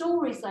these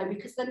stories though?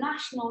 Because the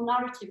national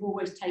narrative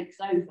always takes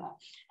over.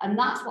 And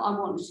that's what I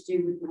wanted to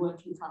do with the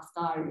Working Class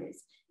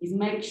Diaries, is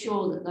make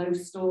sure that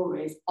those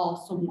stories are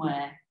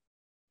somewhere.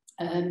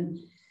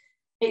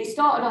 It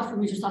started off when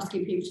we were just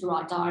asking people to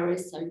write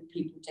diaries, so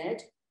people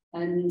did,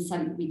 and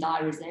sent me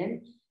diaries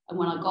in. And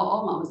when I got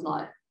home, I was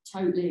like,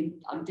 totally,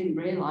 I didn't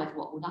realise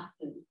what would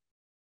happen.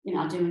 You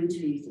know, I do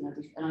interviews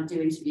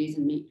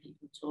and meet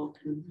people, talk,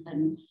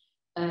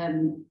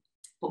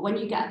 but when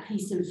you get a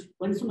piece of,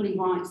 when somebody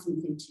writes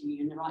something to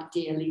you and they write,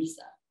 "Dear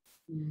Lisa,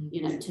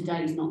 you know,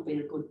 today's not been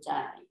a good day.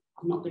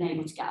 I've not been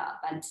able to get out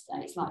of bed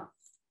today." It's like,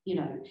 you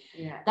know,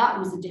 that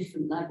was a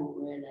different level,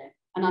 really.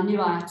 And I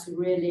knew I had to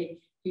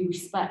really be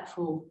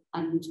respectful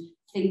and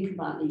think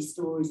about these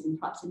stories in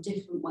perhaps a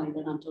different way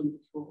than I'd done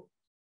before.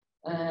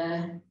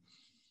 And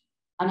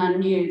I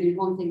knew the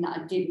one thing that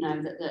I did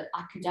know, that the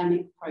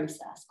academic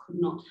process could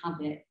not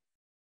have it.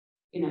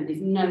 You know,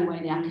 there's no way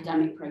the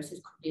academic process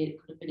could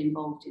have been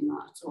involved in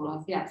that at all. I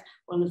think that's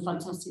one of the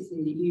fantastic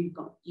things that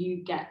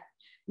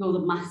you're the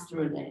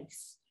master of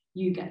this.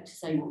 You get to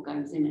say what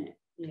goes in it.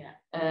 Yeah.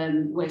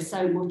 Where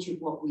so much of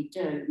what we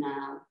do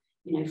now,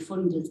 you know,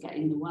 funders get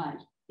in the way.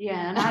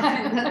 Yeah, and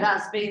I think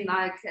that's been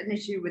like an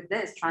issue with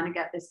this, trying to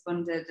get this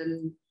funded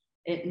and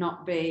it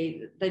not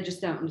be, they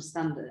just don't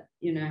understand it,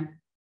 you know.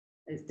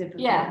 It's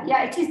difficult.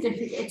 Yeah, it is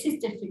difficult. It is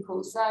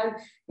difficult. So,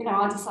 you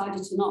know, I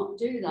decided to not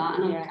do that,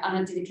 and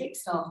I did a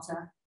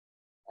Kickstarter,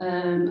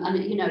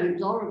 and you know, it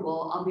was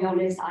horrible. I'll be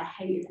honest, I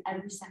hated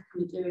every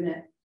second of doing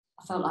it.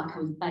 I felt like I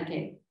was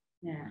begging.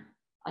 Yeah,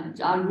 I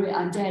did.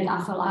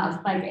 I felt like I was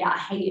begging. I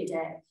hated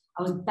it.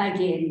 I was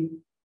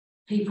begging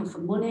people for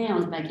money. I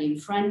was begging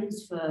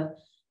friends for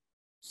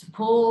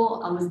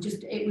support. I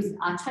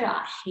tell you,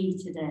 I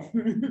hated it.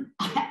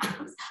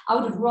 I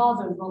would have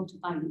rather robbed a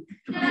bank.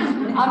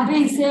 I'm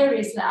being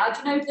serious now,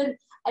 do you know?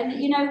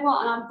 And you know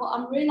what?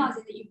 I'm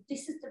realising that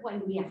this is the way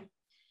we have.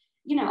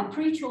 You know, I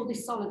preach all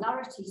this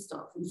solidarity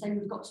stuff and say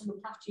we've got to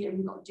look after you and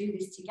we've got to do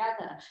this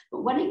together.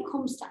 But when it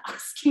comes to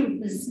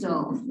asking for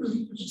stuff,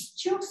 it's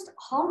just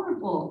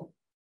horrible.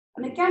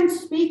 And again,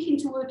 speaking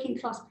to working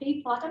class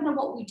people, I don't know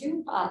what we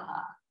do about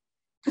that,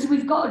 because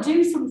we've got to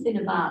do something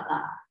about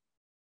that.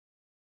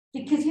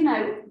 Because, you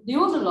know, the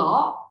other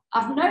lot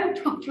have no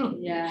problem.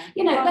 Yeah.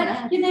 You know,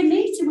 they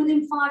meet him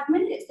within 5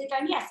 minutes. They go,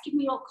 "Yes, give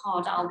me your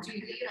card. I'll do the,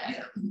 you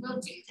know, we'll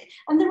do it."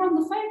 And they're on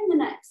the phone the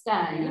next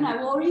day, you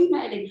know, or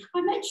emailing.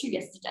 "I met you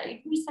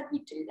yesterday. We said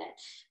we'd do that."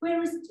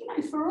 Whereas, you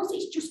know, for us,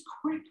 it's just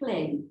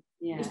crippling.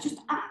 Yeah. It's just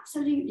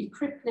absolutely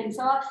crippling.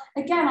 So,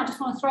 I just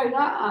want to throw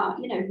that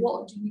out. You know,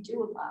 what do we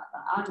do about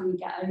that? How do we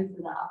get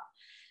over that?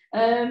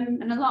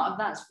 And a lot of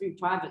that's through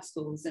private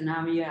schools, and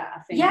now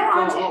I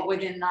think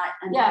within that.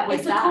 And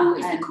it's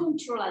the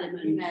cultural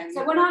element. You know,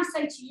 so when I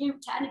say to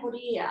anybody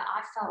here,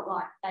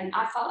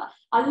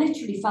 I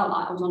literally felt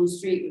like I was on the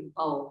street with a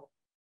bowl.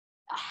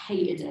 I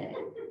hated it.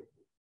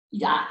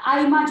 Yeah,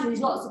 I imagine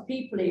there's lots of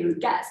people here who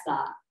gets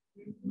that,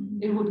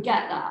 who would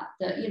get that.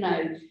 That you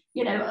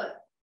know.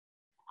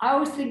 I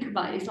always think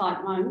about it. It's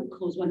like my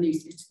uncles when they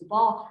used to go to the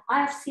bar. I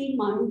have seen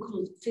my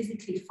uncles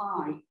physically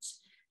fight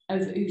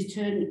over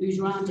whose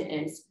round it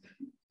is.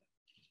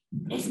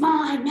 "It's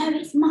mine, no,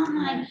 it's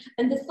mine."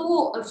 And the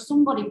thought of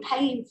somebody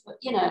paying for,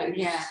 you know,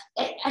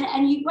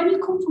 when you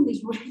come from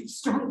these really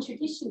strong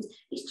traditions,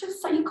 it's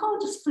just so you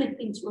can't just flip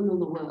into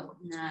another world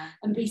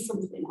and be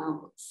something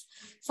else.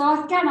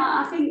 So again,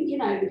 I think, you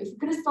know, if we're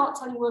going to start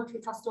telling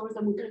working class stories,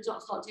 then we're going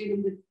to start doing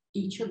them with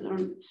each other.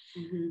 And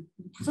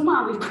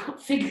somehow we've got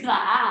to figure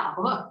that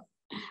out.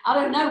 I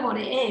don't know what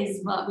it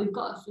is, but we've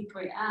got to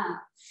figure it out.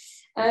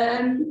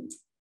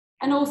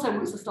 And also,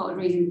 once I started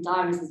reading the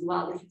diaries as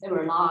well, if they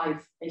were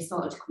alive, they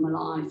started to come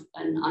alive.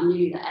 And I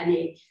knew that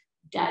any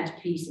dead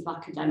piece of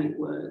academic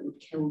work would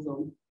kill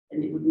them,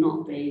 and it would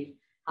not be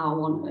how I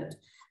wanted.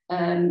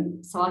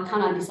 So I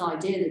kind of had this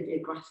idea that it'd be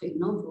a graphic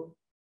novel.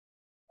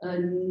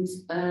 And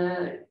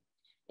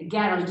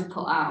again, I just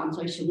put out on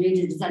social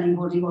media, can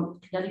anybody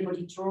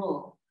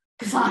draw?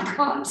 Because I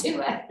can't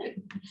do it.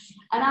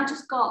 And I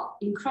just got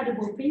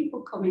incredible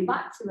people coming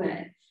back to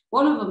it.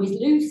 One of them is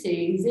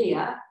Lucy in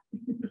Zia.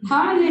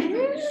 Hi,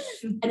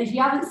 and if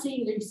you haven't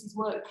seen Lucy's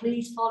work,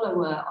 please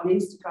follow her on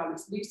Instagram.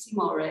 It's Lucy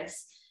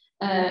Morris.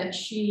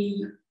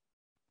 She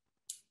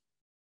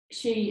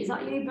is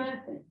that you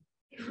burping?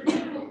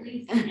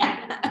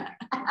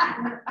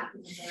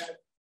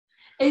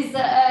 Is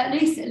that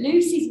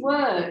Lucy's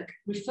work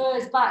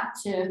refers back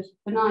to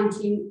the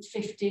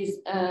 1950s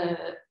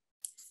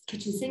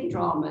kitchen sink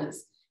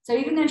dramas. So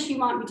even though she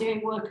might be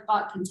doing work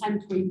about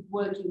contemporary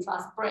working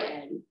class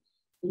Britain,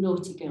 the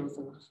naughty girls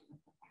are laughing.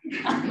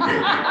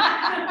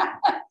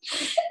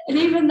 And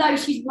even though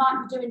she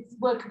might be doing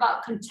work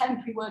about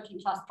contemporary working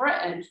class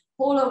Britain,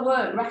 all her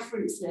work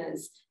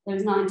references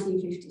those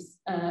 1950s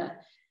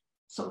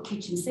sort of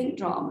kitchen sink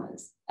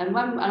dramas. And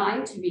when I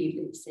interviewed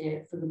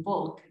Lucy for the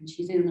book, and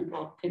she's in the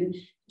book, and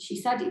she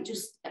said it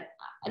just,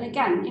 and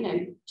again, you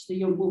know, she's a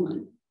young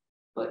woman,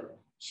 but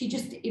she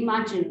just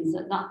imagines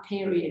that that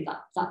period,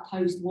 that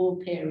post-war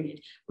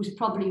period, was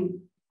probably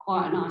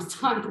quite a nice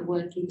time for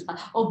working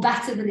class, or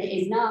better than it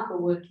is now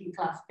for working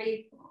class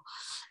people.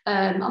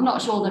 I'm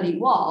not sure that it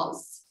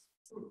was,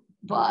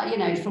 but you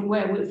know, from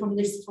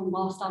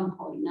our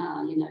standpoint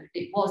now, you know,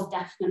 it was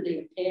definitely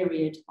a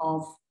period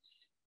of,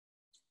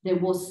 there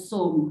was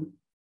some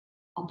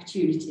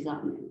opportunities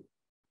happening,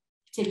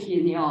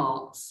 particularly in the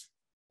arts,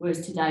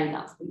 whereas today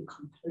that's been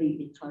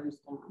completely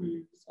closed down.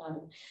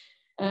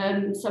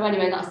 So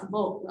anyway, that's the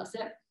book. That's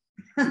it.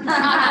 So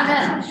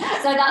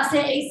that's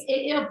it.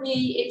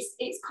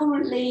 It's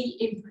currently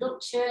in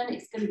production.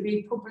 It's going to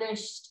be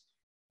published.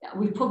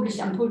 I'm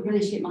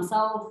publishing it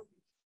myself.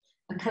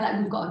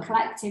 We've got a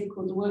collective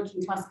called the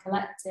Working Class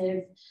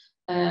Collective.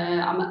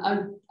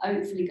 I'm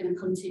hopefully going to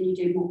continue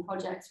doing more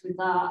projects with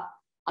that.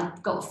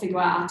 I've got to figure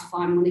out how to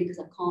find money because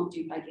I can't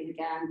do begging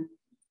again.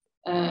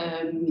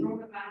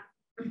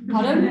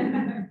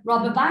 Pardon?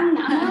 Rob a bank.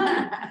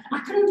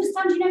 I can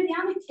understand, you know, the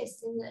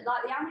anarchists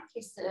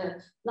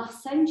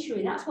last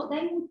century, that's what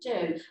they would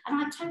do. And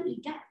I totally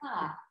get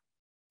that.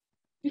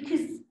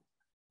 Because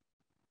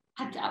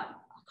I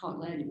can't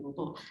learn anymore,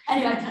 but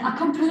anyway, I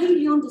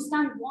completely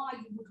understand why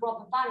you would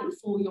rob a bank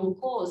for your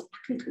cause. I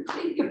can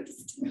completely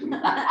understand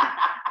that.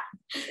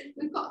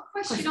 We've got a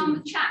question on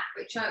the chat,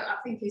 which I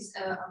think is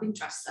of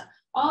interest.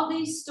 Are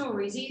these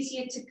stories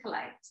easier to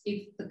collect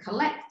if the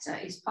collector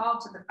is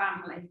part of the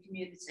family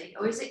community,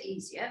 or is it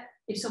easier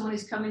if someone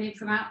is coming in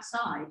from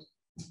outside?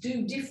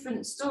 Do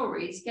different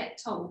stories get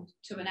told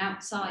to an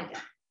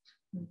outsider?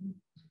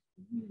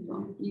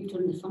 Well, you've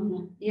done the fun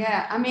there.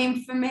 Yeah, I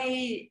mean, for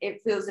me,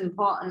 it feels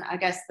important, I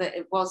guess, that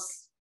it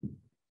was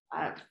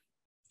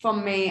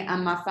from me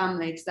and my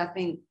family, because I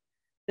think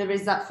there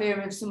is that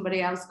fear of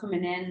somebody else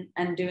coming in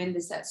and doing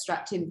this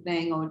extracting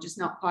thing or just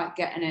not quite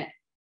getting it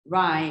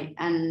right.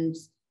 And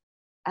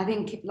I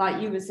think,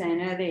 like you were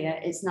saying earlier,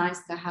 it's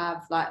nice to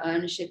have like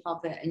ownership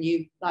of it, and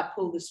you like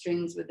pull the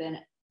strings within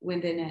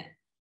it.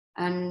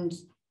 And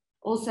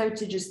also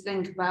to just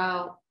think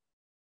about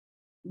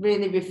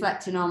really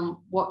reflecting on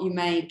what you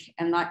make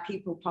and like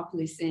people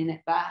properly seeing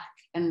it back.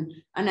 And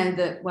I know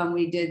that when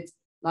we did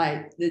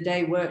like the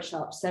day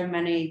workshop, so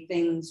many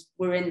things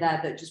were in there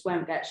that just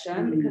won't get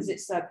shown because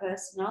it's so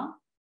personal.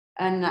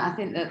 And I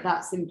think that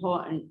that's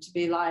important, to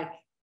be like,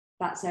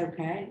 that's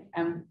okay,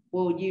 and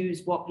we'll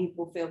use what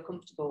people feel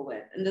comfortable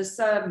with. And there's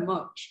so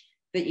much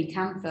that you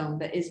can film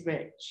that is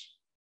rich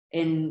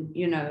in,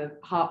 you know,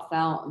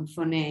 heartfelt and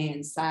funny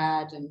and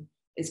sad, and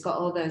it's got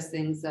all those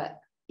things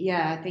that,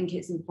 yeah, I think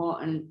it's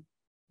important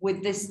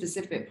with this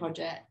specific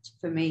project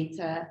for me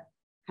to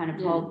kind of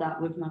hold that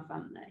with my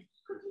family.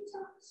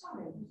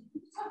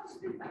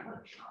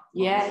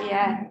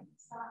 Yeah,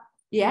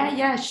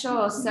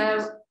 sure.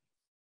 So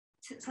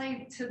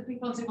say to the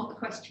people what the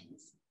question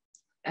is.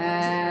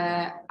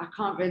 I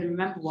can't really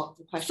remember what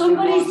the question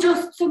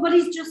was.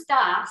 Somebody's just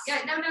asked.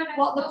 Yeah, no.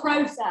 What the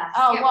process?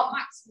 Oh, yeah, what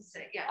Max was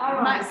saying. Yeah.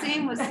 Oh,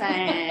 Maxine was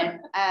saying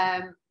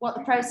what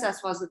the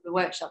process was of the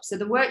workshop. So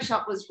the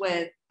workshop was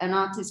with an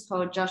artist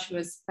called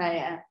Joshua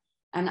Speyer,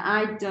 and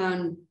I'd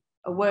done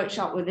a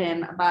workshop with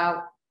him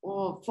about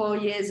 4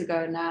 years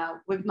ago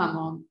now with my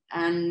mum,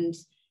 and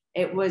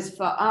it was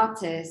for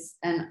artists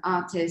and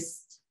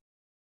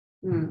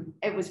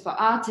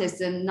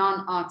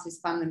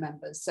non-artist family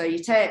members. So you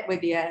take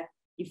with you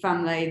your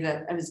family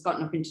that has got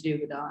nothing to do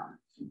with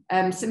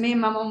art. So me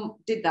and my mum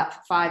did that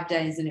for 5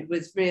 days, and it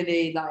was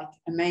really like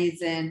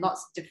amazing,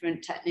 lots of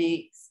different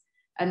techniques.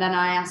 And then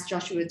I asked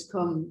Joshua to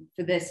come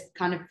for this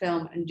kind of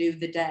film and do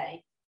the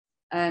day.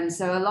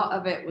 So a lot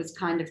of it was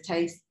kind of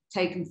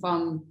taken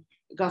from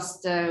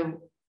Gusto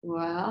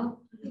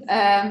Well,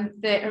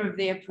 Theatre of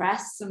the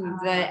Oppressed, some of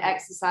the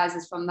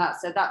exercises from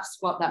that. So that's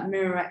what that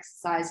mirror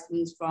exercise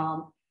comes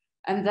from.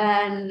 And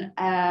then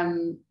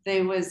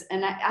there was,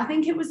 I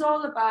think it was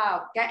all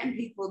about getting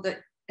people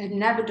that had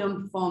never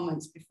done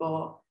performance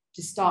before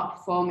to start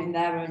performing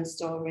their own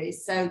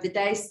stories. So the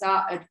day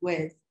started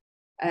with,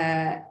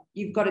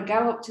 you've got to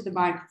go up to the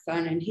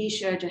microphone, and he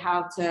showed you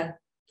how to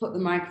put the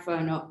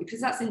microphone up,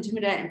 because that's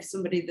intimidating for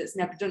somebody that's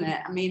never done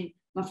it. I mean,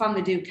 my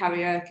family do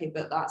karaoke,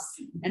 but that's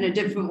in a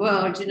different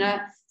world, you know?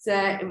 So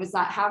it was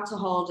like how to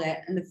hold it.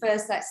 And the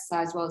first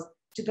exercise was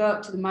to go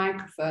up to the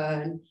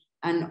microphone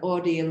and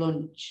order your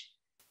lunch.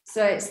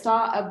 So it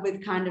started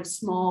with kind of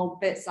small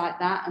bits like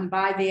that. And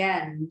by the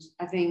end,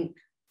 I think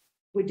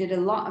we did a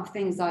lot of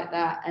things like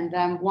that. And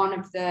then one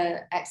of the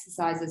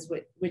exercises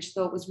which I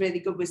thought was really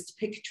good was to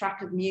pick a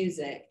track of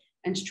music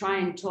and to try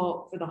and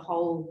talk for the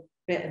whole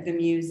bit of the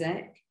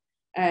music.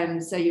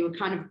 So you were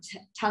kind of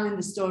telling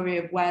the story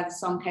of where the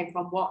song came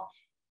from, what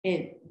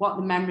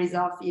the memories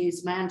are for you.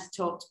 So my auntie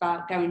talked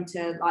about going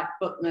to like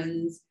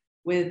Butlins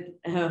with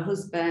her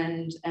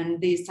husband and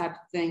these type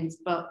of things.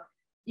 But,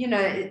 you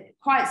know,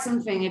 quite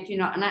something if you're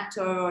not an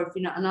actor or if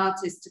you're not an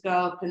artist to go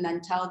up and then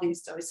tell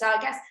these stories. So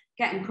I guess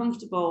getting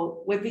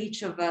comfortable with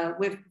each other,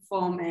 with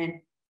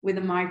performing, with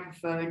a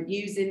microphone,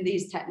 using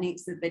these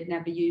techniques that they'd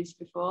never used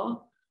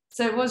before.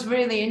 So it was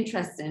really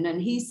interesting.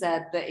 And he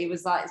said that he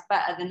was like, it's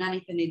better than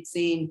anything he'd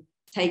seen,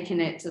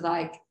 taking it to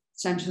like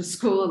Central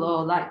School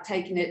or like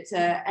taking it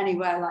to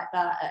anywhere like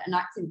that at an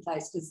acting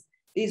place, because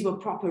these were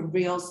proper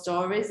real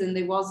stories. And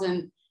there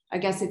wasn't, I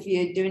guess if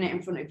you're doing it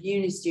in front of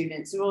uni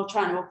students, they're all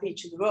trying to up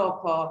each other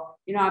up, or,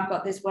 you know, I've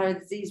got this,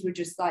 whereas these were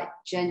just like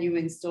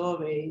genuine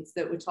stories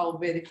that were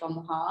told really from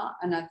the heart.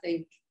 And I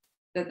think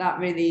that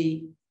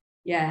really,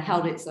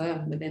 held its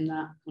own within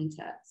that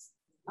context.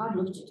 I'd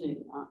love to do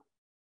that.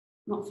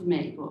 Not for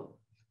me, but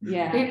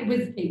yeah,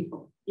 with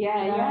people.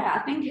 Yeah. I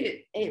think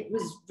it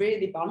was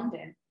really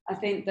bonding. I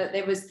think that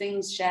there was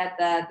things shared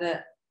there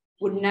that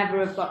would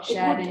never have got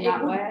shared in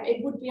that way.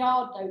 It would be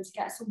hard though to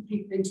get some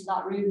people into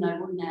that room though,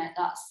 wouldn't it?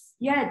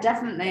 Yeah,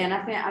 definitely. And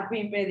I think I've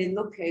been really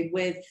lucky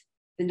with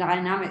the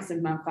dynamics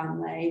of my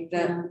family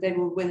that they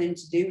were willing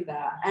to do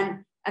that.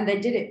 And they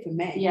did it for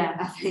me,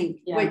 I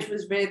think, which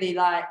was really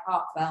like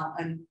heartfelt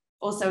and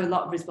also a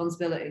lot of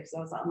responsibility, because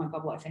I was like, oh my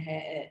God, what if I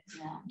hate it?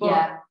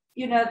 But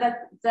you know,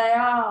 that they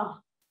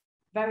are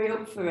very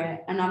up for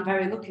it, and I'm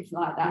very lucky for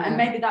like that. And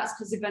maybe that's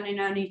because they've only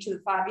known each other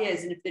 5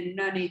 years, and if they'd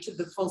known each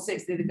other the full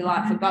 60, they'd be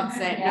like, for God's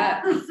sake,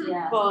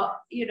 no. But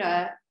you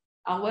know,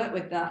 I'll work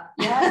with that.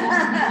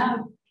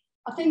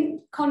 I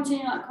think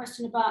continuing that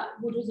question about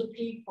would other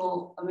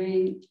people, I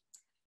mean,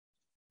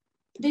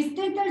 there's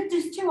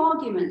two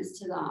arguments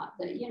to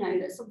that you know,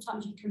 that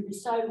sometimes you can be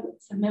so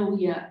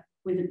familiar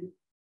with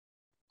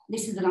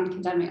this is an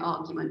academic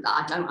argument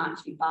that I don't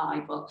actually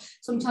buy, but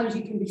sometimes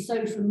you can be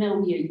so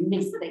familiar, you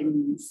miss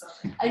things.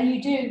 And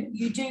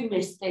you do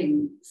miss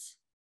things.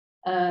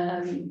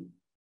 She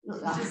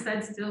just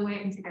said still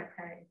waiting to get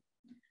paid.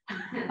 Oh,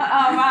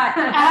 right.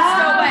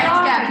 Still waiting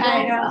to get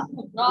paid.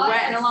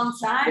 Waiting a long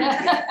time.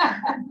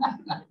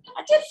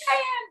 I did pay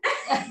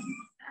him.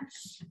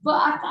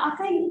 But I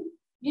think,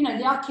 you know,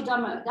 the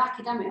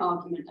academic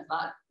argument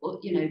about,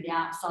 you know, the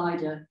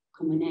outsider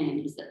coming in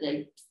is that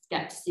they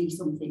get to see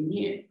something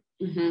new.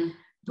 Mm-hmm.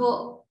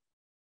 But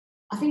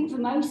I think for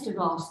most of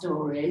our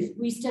stories,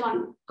 we still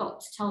haven't got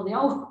to tell the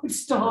old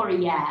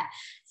story yet.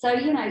 So,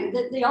 you know,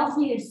 the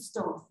obvious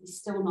stuff is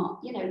still not,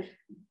 you know,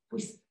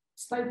 we've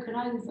spoken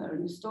over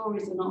and the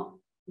stories are not,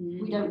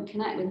 we don't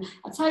connect with.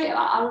 I'll tell you,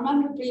 I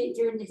remember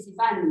doing this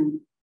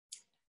event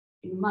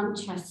in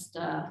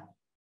Manchester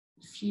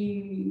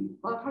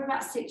probably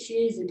about 6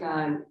 years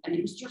ago, and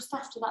it was just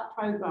after that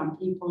programme,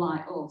 People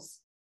Like Us.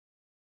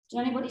 Did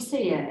anybody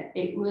see it?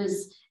 It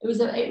was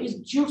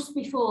just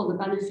before the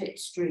Benefit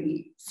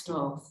Street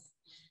stuff.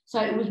 So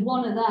it was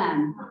one of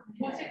them.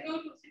 What's it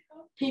called?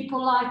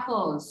 People Like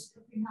Us.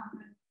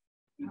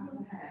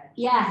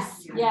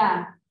 Yes,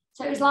 yeah.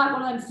 So it was like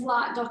one of them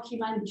flat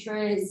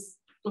documentaries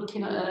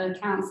looking at a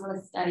council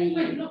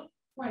estate.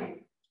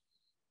 Wait.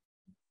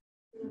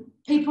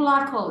 People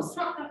Like Us.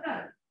 Not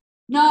that.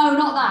 No,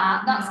 not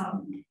that.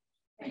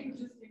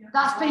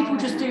 That's People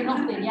Just Do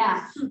Nothing,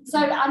 yeah. So,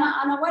 and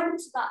I went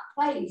to that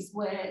place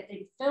where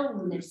they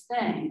filmed this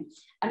thing,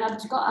 and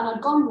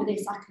I'd gone with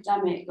this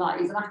academic,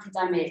 like it's an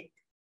academic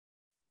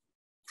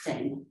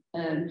thing.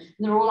 And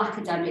they're all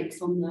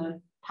academics on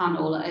the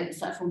panel,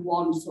 except for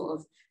one sort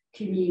of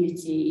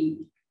community,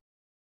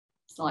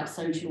 it's like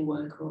social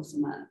worker or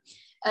something.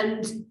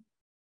 And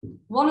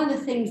one of the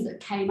things that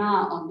came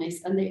out on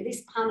this, and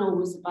this panel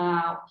was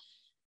about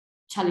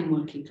telling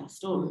working class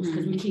stories,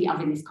 because we keep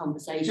having this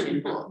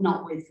conversation, but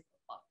not with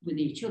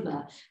each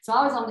other. So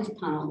I was on this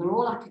panel, they're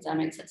all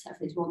academics except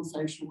for this one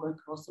social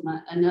worker or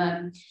something,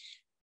 and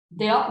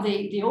the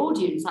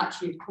audience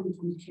actually had come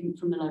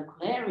from the local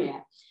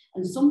area,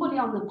 and somebody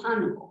on the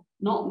panel,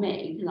 not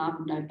me, because I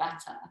would know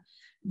better,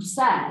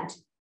 said,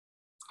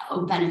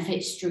 oh,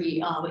 Benefit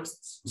Street, oh,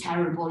 it's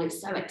terrible,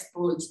 it's so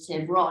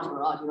exploitative,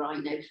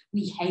 you know,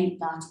 we hate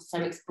that, it's so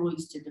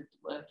exploitative of the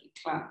working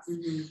class.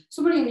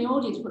 Somebody in the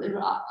audience put their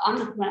hand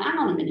up and went, hang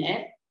on a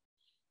minute,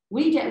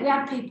 we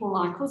had people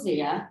like us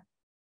here,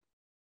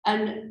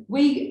 and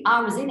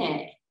I was in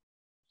it,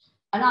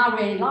 and I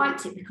really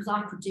liked it because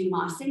I could do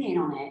my singing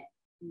on it.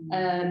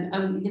 And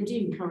they were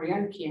doing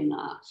karaoke and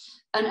that.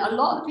 And a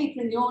lot of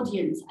people in the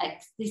audience,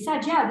 they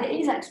said, yeah, it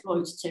is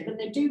exploitative, and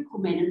they do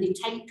come in and they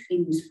take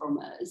things from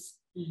us.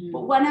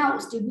 But when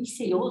else do we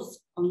see us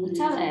on the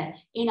telly,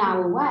 in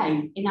our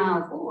way, in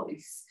our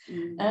voice?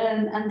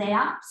 And they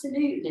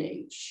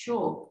absolutely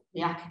shut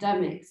the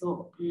academics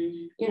up,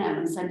 you know,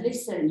 and said,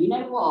 listen, you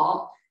know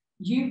what?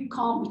 You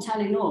can't be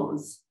telling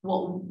us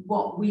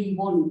what we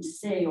want to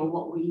see or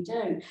what we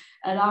do.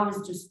 And I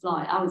was just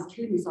like, I was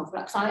killing myself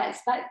because I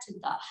expected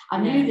that. I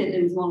knew that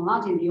there was one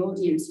lad in the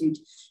audience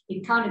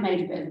he'd kind of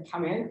made a bit of a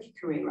karaoke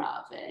career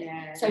out of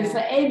it. So for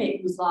him,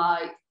 it was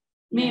like,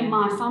 me and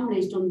my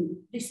family's done,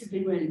 this has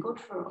been really good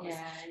for us.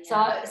 So,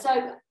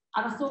 and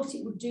I thought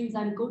it would do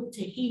them good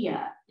to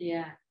hear,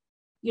 you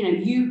know,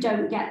 you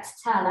don't get to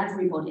tell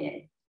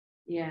everybody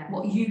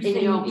what you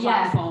think,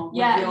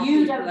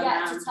 you don't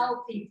get to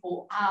tell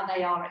people how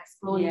they are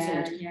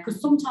exploited,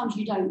 because sometimes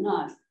you don't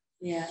know.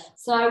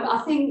 So I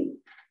think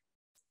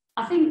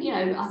you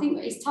know, I think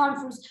it's time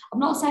for us. I'm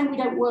not saying we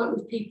don't work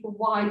with people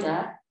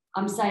wider.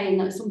 I'm saying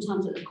that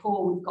sometimes at the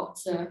core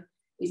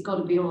it's got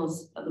to be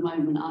us at the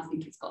moment. I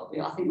think it's got to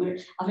be. I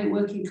think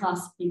working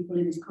class people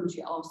in this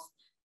country are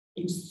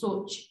in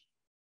such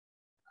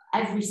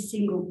every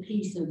single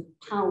piece of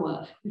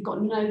power. We've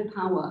got no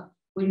power.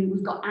 When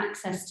we've got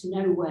access to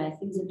nowhere,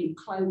 things have been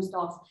closed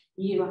off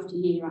year after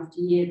year after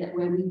year, that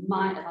where we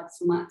might have had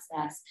some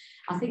access.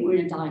 I think we're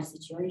in a dire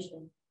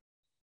situation.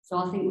 So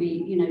I think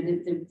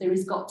there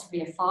has got to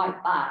be a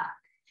fight back,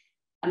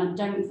 and I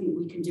don't think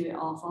we can do it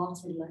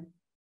half-heartedly.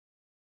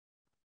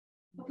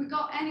 Have we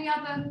got any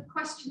other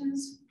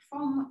questions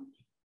from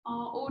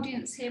our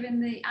audience here in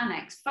the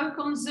annex? Folk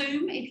on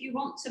Zoom, if you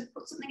want to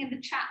put something in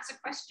the chat as a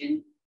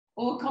question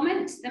or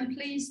comment, then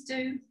please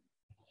do.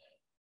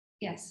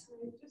 Yes.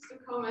 Just a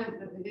comment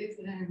that it is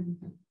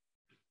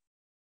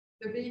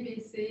the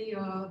BBC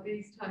or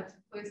these types of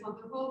places, on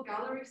the whole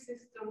gallery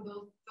system,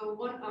 they'll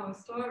want our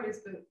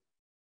stories, but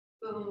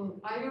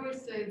I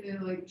always say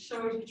they're like,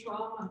 show us your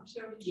trauma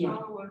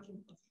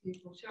working for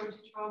people, show us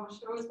your trauma,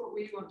 show us what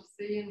we want to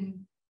see.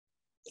 And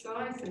so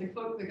I say,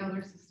 fuck the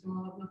gallery system,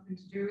 I'll have nothing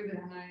to do with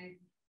it.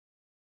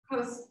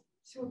 Because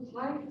to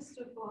apply for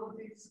stuff, all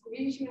they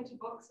squeeze you into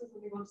boxes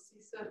and they want to see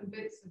certain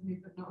bits of me,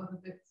 but not other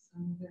bits.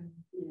 And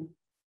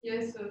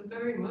so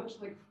very much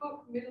like,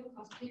 fuck middle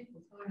class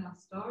people telling our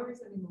stories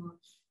anymore.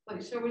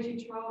 Like, show us your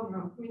trauma.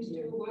 I'm coming to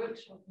do a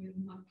workshop with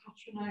them, like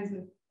patronise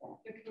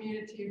a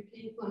community of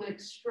people and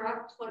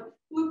extract, like,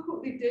 look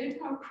what they did,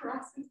 how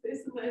crass is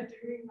this, and they're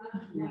doing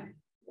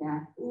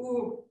that.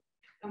 Ooh,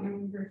 I'm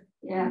hungry.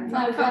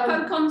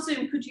 Folk on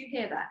Zoom, could you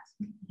hear that?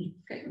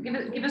 Okay,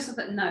 give us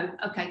a no.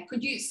 Okay,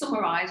 could you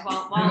summarise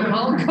while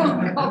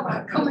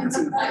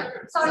commenting?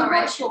 Sorry,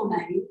 what's your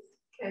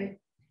name?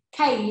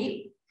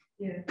 Kate.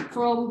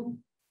 From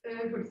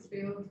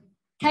Huddersfield.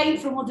 Kate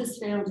from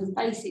Huddersfield has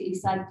basically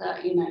said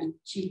that, you know,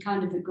 she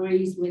kind of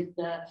agrees with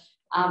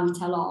how we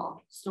tell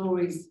our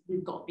stories.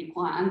 We've got to be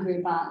quite angry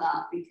about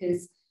that,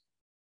 because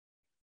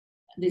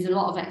there's a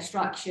lot of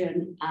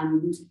extraction,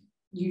 and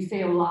you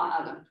feel like,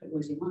 I don't know if it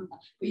was in like that,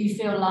 but you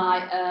feel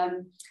like,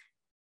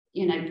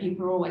 you know,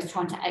 people are always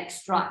trying to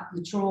extract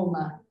the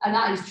trauma, and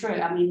that is true.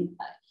 I mean,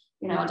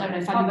 you know, I don't know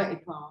if poverty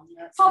porn.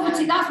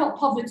 That's what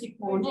poverty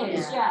porn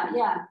is.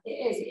 It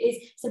is.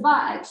 It's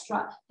about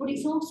extract, but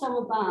it's also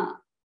about,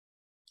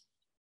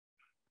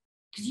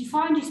 because you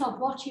find yourself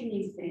watching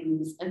these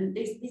things, and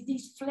there's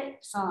these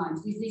flip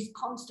sides, these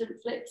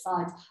constant flip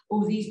sides.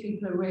 Oh, these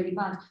people are really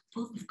bad,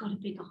 but they've got a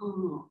bigger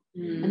heart,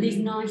 and these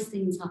nice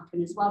things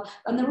happen as well.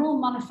 And they're all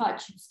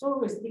manufactured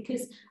stories,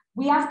 because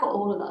we have got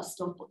all of that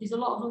stuff, but there's a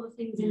lot of other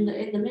things in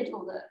the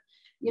middle that,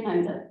 you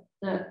know, that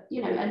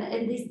you know,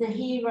 and there's the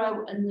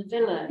hero and the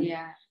villain,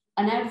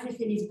 and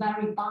everything is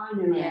very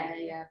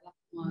binary.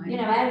 You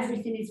know,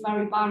 everything is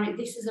very binary.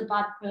 This is a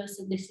bad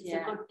person, this is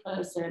a good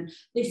person,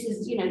 this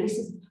is, you know, this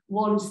is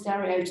one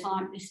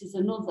stereotype, this is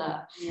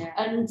another.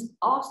 And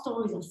our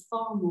stories are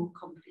far more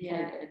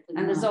complicated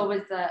than there's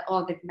always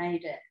they've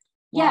made it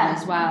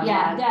as well.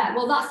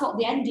 Well, that's what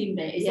the ending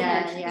bit is, isn't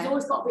it? There's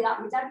always got to be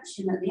that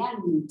redemption at the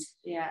end.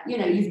 You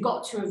know, you've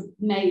got to have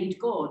made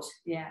good.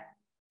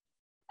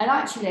 And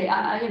actually,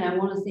 you know,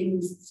 one of the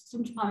things,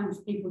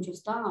 sometimes people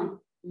just die.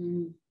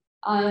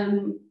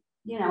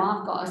 You know,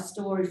 I've got a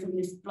story from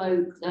this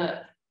bloke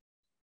that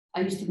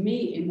I used to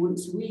meet him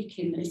once a week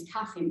in this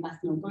cafe in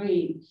Bethnal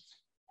Green,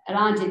 and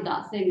I did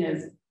that thing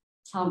of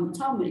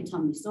tell me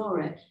your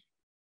story.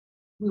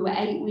 We were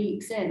 8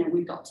 weeks in, and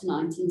we got to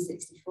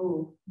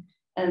 1964,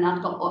 and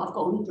I've got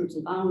hundreds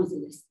of hours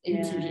of this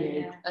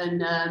interview,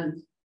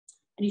 and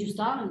he just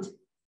died.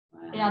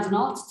 He had an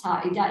heart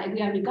attack. He died.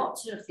 We only got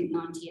to, I think,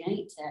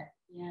 1980,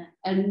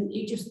 and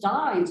he just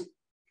died.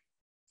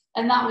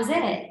 and that was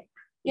it.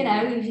 You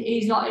know,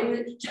 he's like,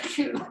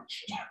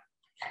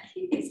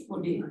 it's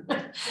funny.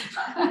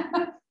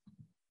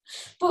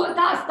 But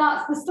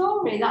that's the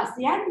story. That's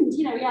the end.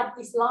 You know, he had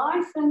this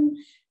life, and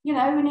you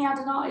know, and he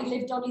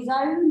lived on his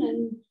own,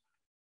 and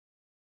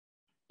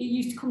he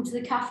used to come to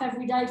the cafe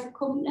every day for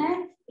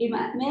company. He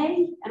met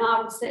me, and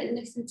I would sit and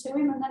listen to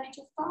him, and then he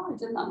just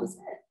died, and that was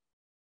it.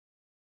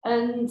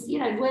 And you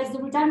know, where's the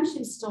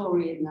redemption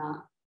story in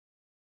that?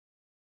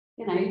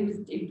 You know, he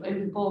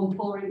was born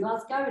poor in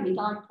Glasgow, and he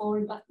died poor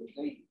in Bethnal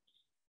Green.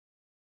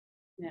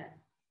 Yeah.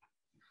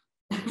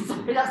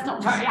 Sorry, that's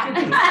not very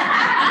accurate.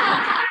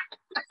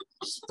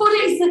 But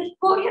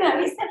you know,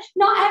 it's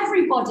not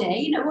everybody,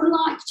 you know,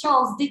 unlike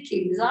Charles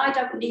Dickens, I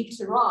don't need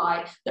to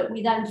write that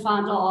we then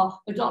found our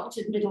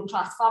adopted middle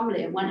class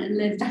family and went and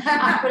lived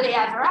happily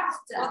ever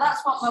after. Well,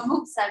 that's what my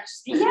mum said.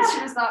 She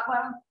was like,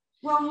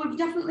 well, we've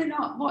definitely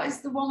not. What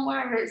is the one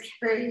where it's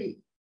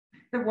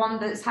the one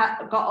that's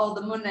got all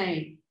the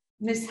money?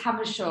 Miss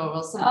Havershaw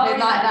or something like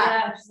that.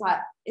 Yeah. She's like,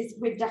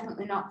 we've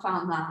definitely not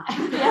found that.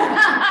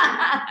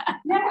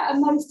 Yeah, and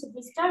most of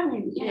us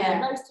don't. You know,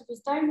 most of us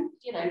don't.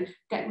 You know,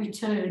 get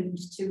returned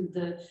to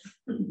the.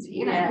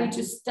 You know,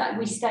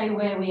 we stay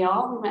where we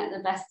are. We met the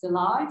best of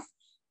life.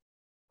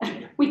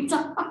 We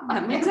die.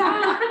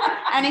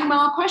 Any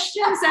more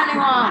questions,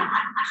 anyone?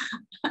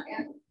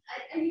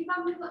 Are you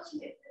family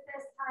watching it for the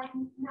first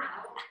time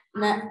now?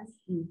 No.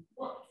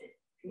 What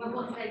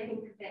do they think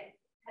of it?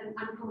 And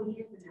can we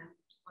hear them now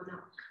or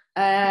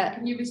not?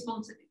 Can you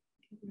respond to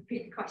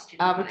repeat the question?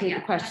 I'll repeat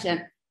the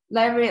question.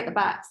 Larry at the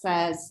back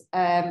says,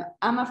 am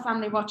a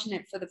family watching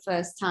it for the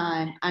first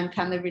time and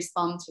can they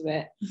respond to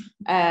it?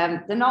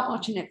 They're not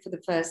watching it for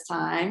the first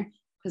time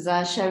because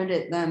I showed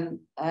it them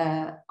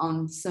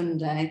on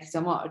Sunday because I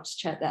wanted to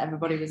check that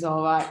everybody was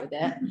all right with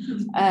it.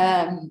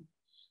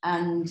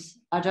 And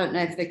I don't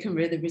know if they can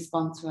really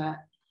respond to it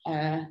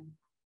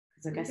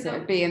because I guess it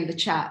would be in the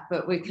chat,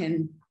 but we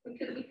can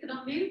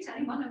unmute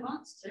anyone who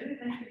wants to, if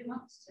anybody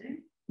wants to.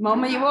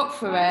 Mum, are you up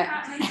for it?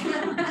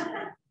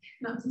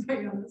 Not to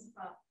be honest,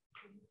 but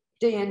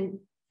Diane.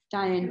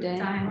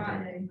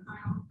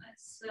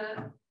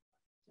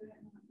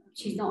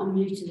 She's not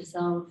unmuted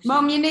herself.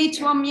 Mum, you need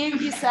to unmute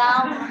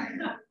yourself.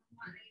 There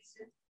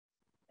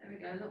we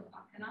go. Look,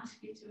 I can ask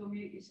you to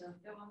unmute yourself.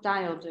 Go on.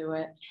 Di'll do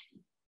it.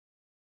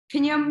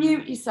 Can you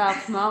unmute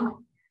yourself,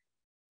 Mum?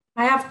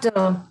 I have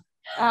done.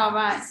 Oh,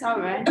 right,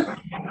 sorry.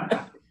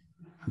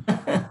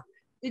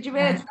 Did you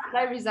hear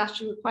Larry's asked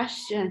you a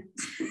question?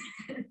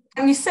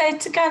 Can you say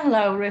it again,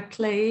 Laura,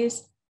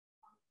 please?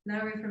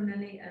 Larry from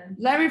Nuneaton.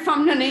 Larry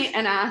from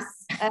Nuneaton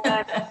asks,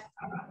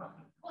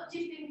 what do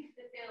you think of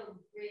the film,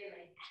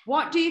 really?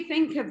 What do you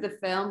think of the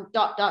film, ...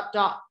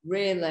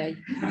 really?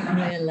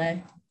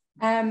 Really?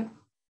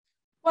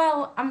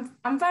 Well,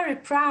 I'm very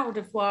proud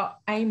of what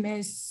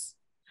Amy's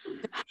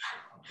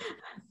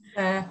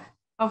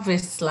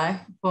obviously,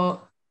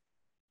 but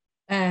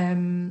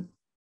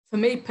for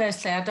me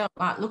personally, I don't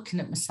like looking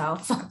at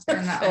myself on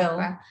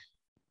the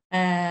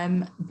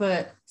film.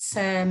 But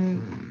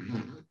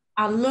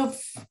I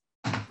love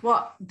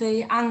what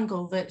the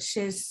angle that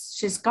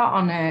she's got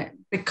on it,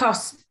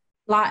 because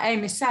like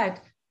Amy said,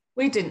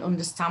 we didn't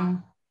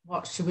understand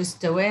what she was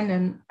doing,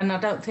 and I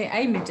don't think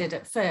Amy did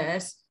at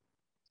first.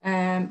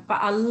 But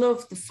I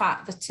love the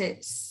fact that it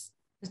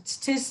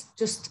is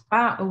just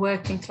about a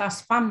working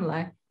class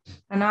family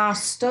and our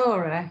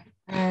story.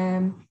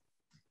 And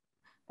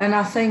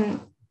I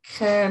think,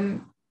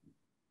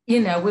 you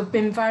know, we've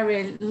been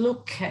very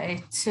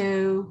lucky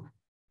to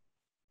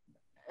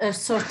have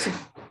sort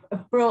of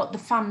brought the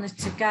family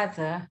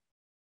together.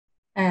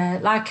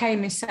 Like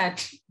Amy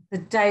said, the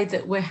day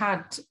that we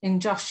had in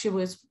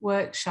Joshua's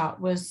workshop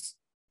was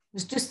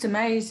just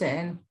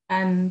amazing.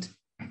 And,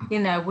 you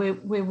know, we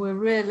were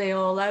really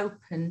all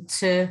open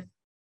to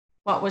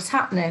what was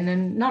happening,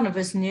 and none of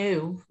us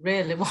knew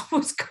really what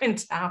was going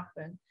to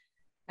happen.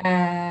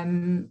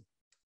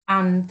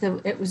 And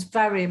it was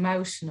very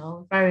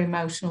emotional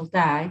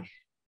day.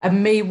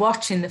 And me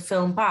watching the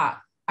film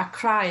back, I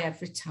cry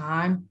every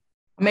time.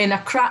 I mean,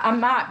 I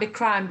might be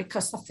crying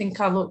because I think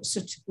I look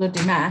such a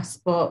bloody mess,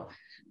 but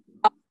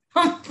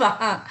on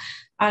that,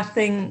 I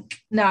think,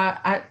 no,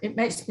 it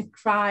makes me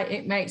cry,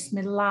 it makes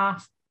me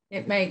laugh,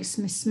 it makes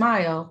me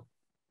smile.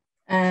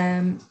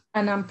 And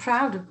I'm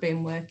proud of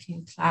being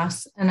working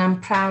class, and I'm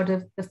proud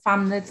of the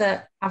family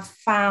that I've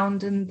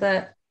found and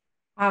that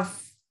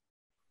I've,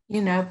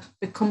 you know,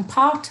 become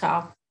part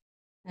of.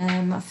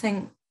 I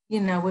think,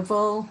 you know, we've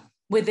all,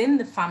 within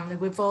the family,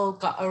 we've all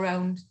got our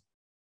own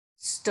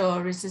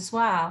stories as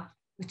well,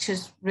 which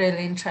is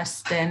really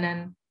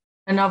interesting.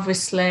 And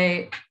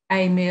obviously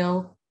Amy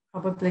will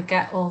probably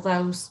get all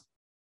those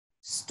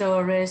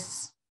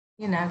stories,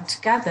 you know,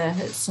 together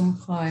at some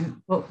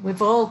point. But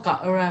we've all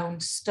got our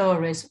own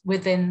stories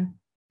within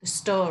the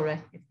story,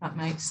 if that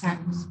makes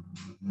sense.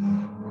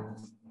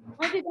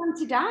 Where did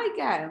Auntie Di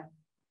go?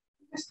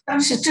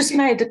 She's just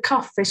made a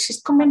coffee.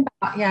 She's coming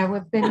back. Yeah,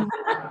 we've been.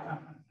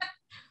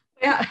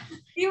 Yeah.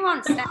 Do you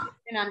want to step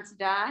in, Auntie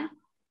Di?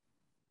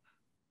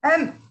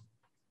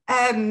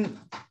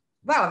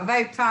 well, I'm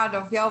very proud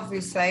of you,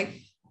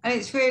 obviously. And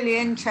it's really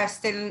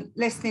interesting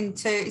listening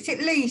to, is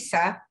it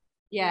Lisa?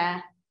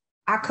 Yeah.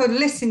 I could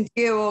listen to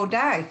you all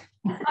day.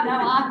 I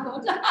know, I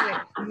could.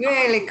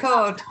 Really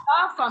could.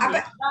 Far from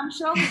it, I'm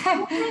sure.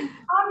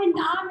 I'm in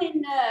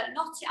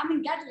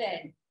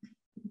Gedling.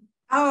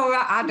 Oh,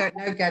 right. I don't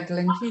know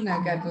Gedling. Do you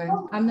know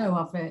Gedling? I know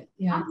of it,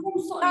 yeah. I'm from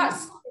Sutton in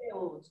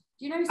Ashfield.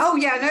 Do you know? Oh,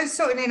 yeah, I know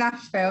Sutton in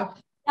Ashfield.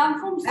 I'm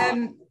from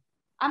Sutton.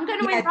 I'm going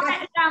to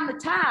invite her down the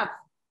tab.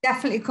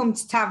 Definitely come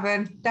to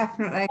Tavern,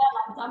 definitely.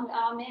 Yeah,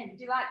 I'm in.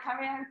 Do you like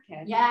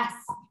karaoke? Yes.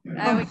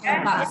 There we go.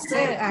 That's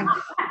it.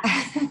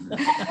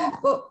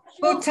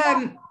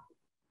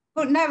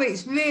 But no,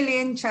 it's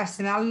really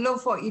interesting. I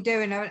love what you're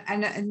doing,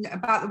 and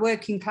about the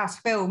working class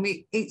film.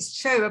 It's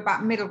true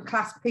about middle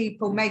class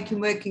people making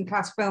working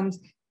class films,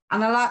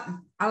 and I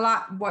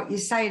like what you're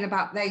saying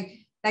about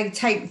they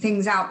take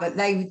things out that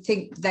they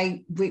think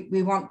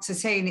we want to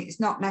see, and it's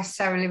not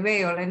necessarily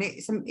real, and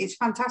it's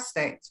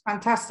fantastic. It's a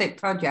fantastic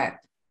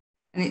project,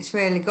 and it's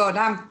really good.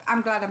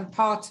 I'm glad I'm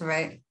part of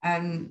it,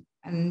 and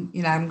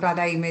you know, I'm glad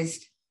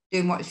Amy's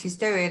doing what she's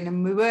doing,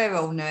 and we were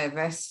all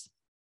nervous.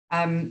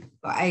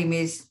 But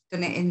Amy's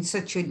done it in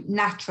such a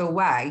natural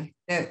way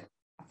that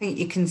I think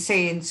you can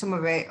see in some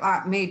of it,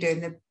 like me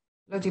doing the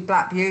bloody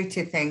Black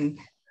Beauty thing.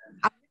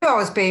 I knew I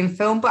was being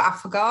filmed, but I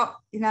forgot,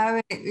 you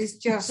know, it was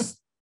just,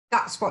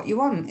 that's what you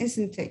want,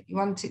 isn't it? You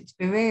want it to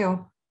be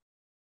real.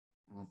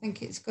 I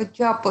think it's a good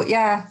job, but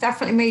yeah,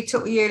 definitely meet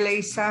up with you,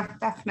 Lisa,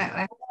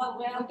 definitely. Well,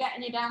 we're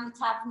getting you down the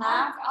tab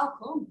now. I'll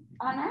come.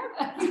 I know.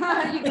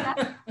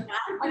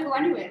 I go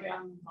anywhere where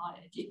I'm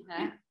invited, you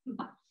know.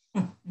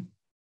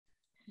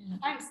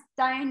 Thanks,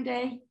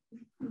 Dandy.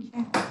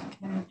 That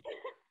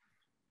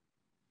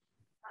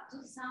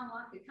does sound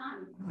like a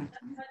kind of,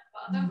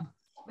 but I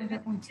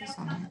don't want to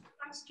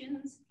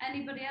questions.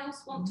 Anybody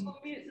else want to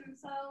unmute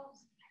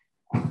themselves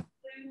on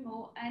Zoom,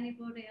 or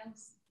anybody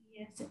else?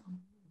 Yes.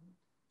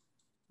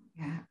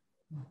 Yeah.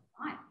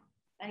 Right.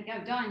 There you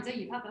go, Dandy.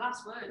 You've had the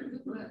last word.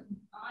 Good work.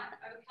 All right.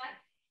 Okay.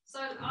 So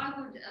I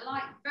would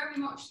like very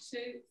much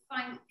to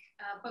thank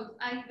both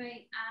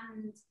Amy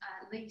and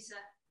Lisa.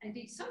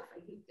 Indeed,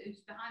 Sophie,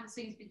 who's behind the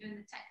scenes been doing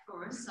the tech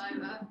for us. So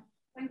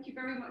thank you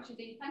very much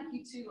indeed. Thank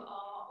you to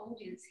our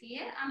audience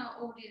here and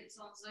our audience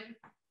on Zoom.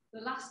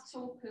 The last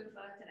talk of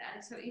today,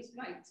 so it's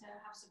great to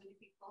have so many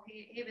people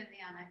here in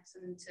the annex,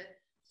 and to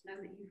know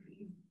that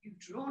you've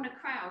drawn a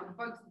crowd,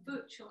 both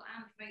virtual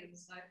and real.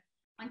 So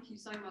thank you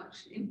so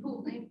much.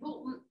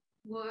 Important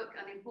work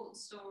and important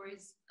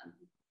stories.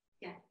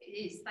 Yeah, it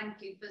is. Thank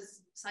you for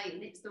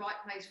saying it's the right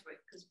place for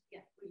it, because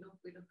yeah, we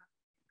love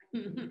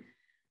that.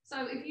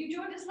 So if you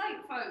joined us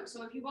late, folks,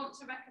 or if you want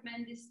to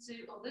recommend this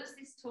to others,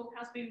 this talk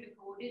has been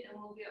recorded and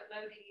we'll be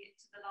uploading it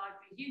to the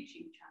library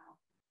YouTube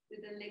channel with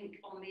a link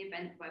on the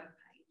event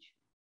webpage.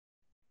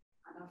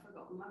 And I've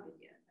forgotten my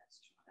video. Let's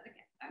try that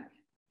again.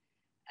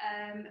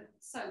 Okay.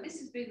 So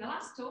this has been the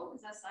last talk,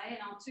 as I say,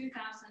 in our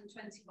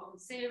 2021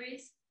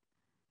 series,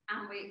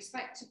 and we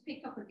expect to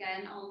pick up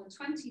again on the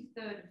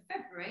 23rd of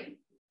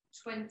February,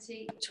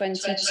 2022.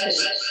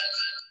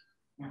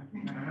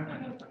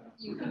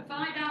 You can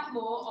find out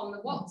more on the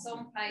What's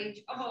On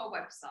page of our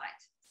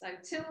website. So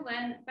till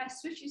then,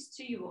 best wishes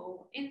to you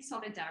all in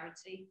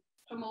solidarity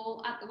from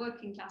all at the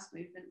Working Class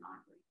Movement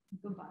Library.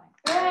 Goodbye.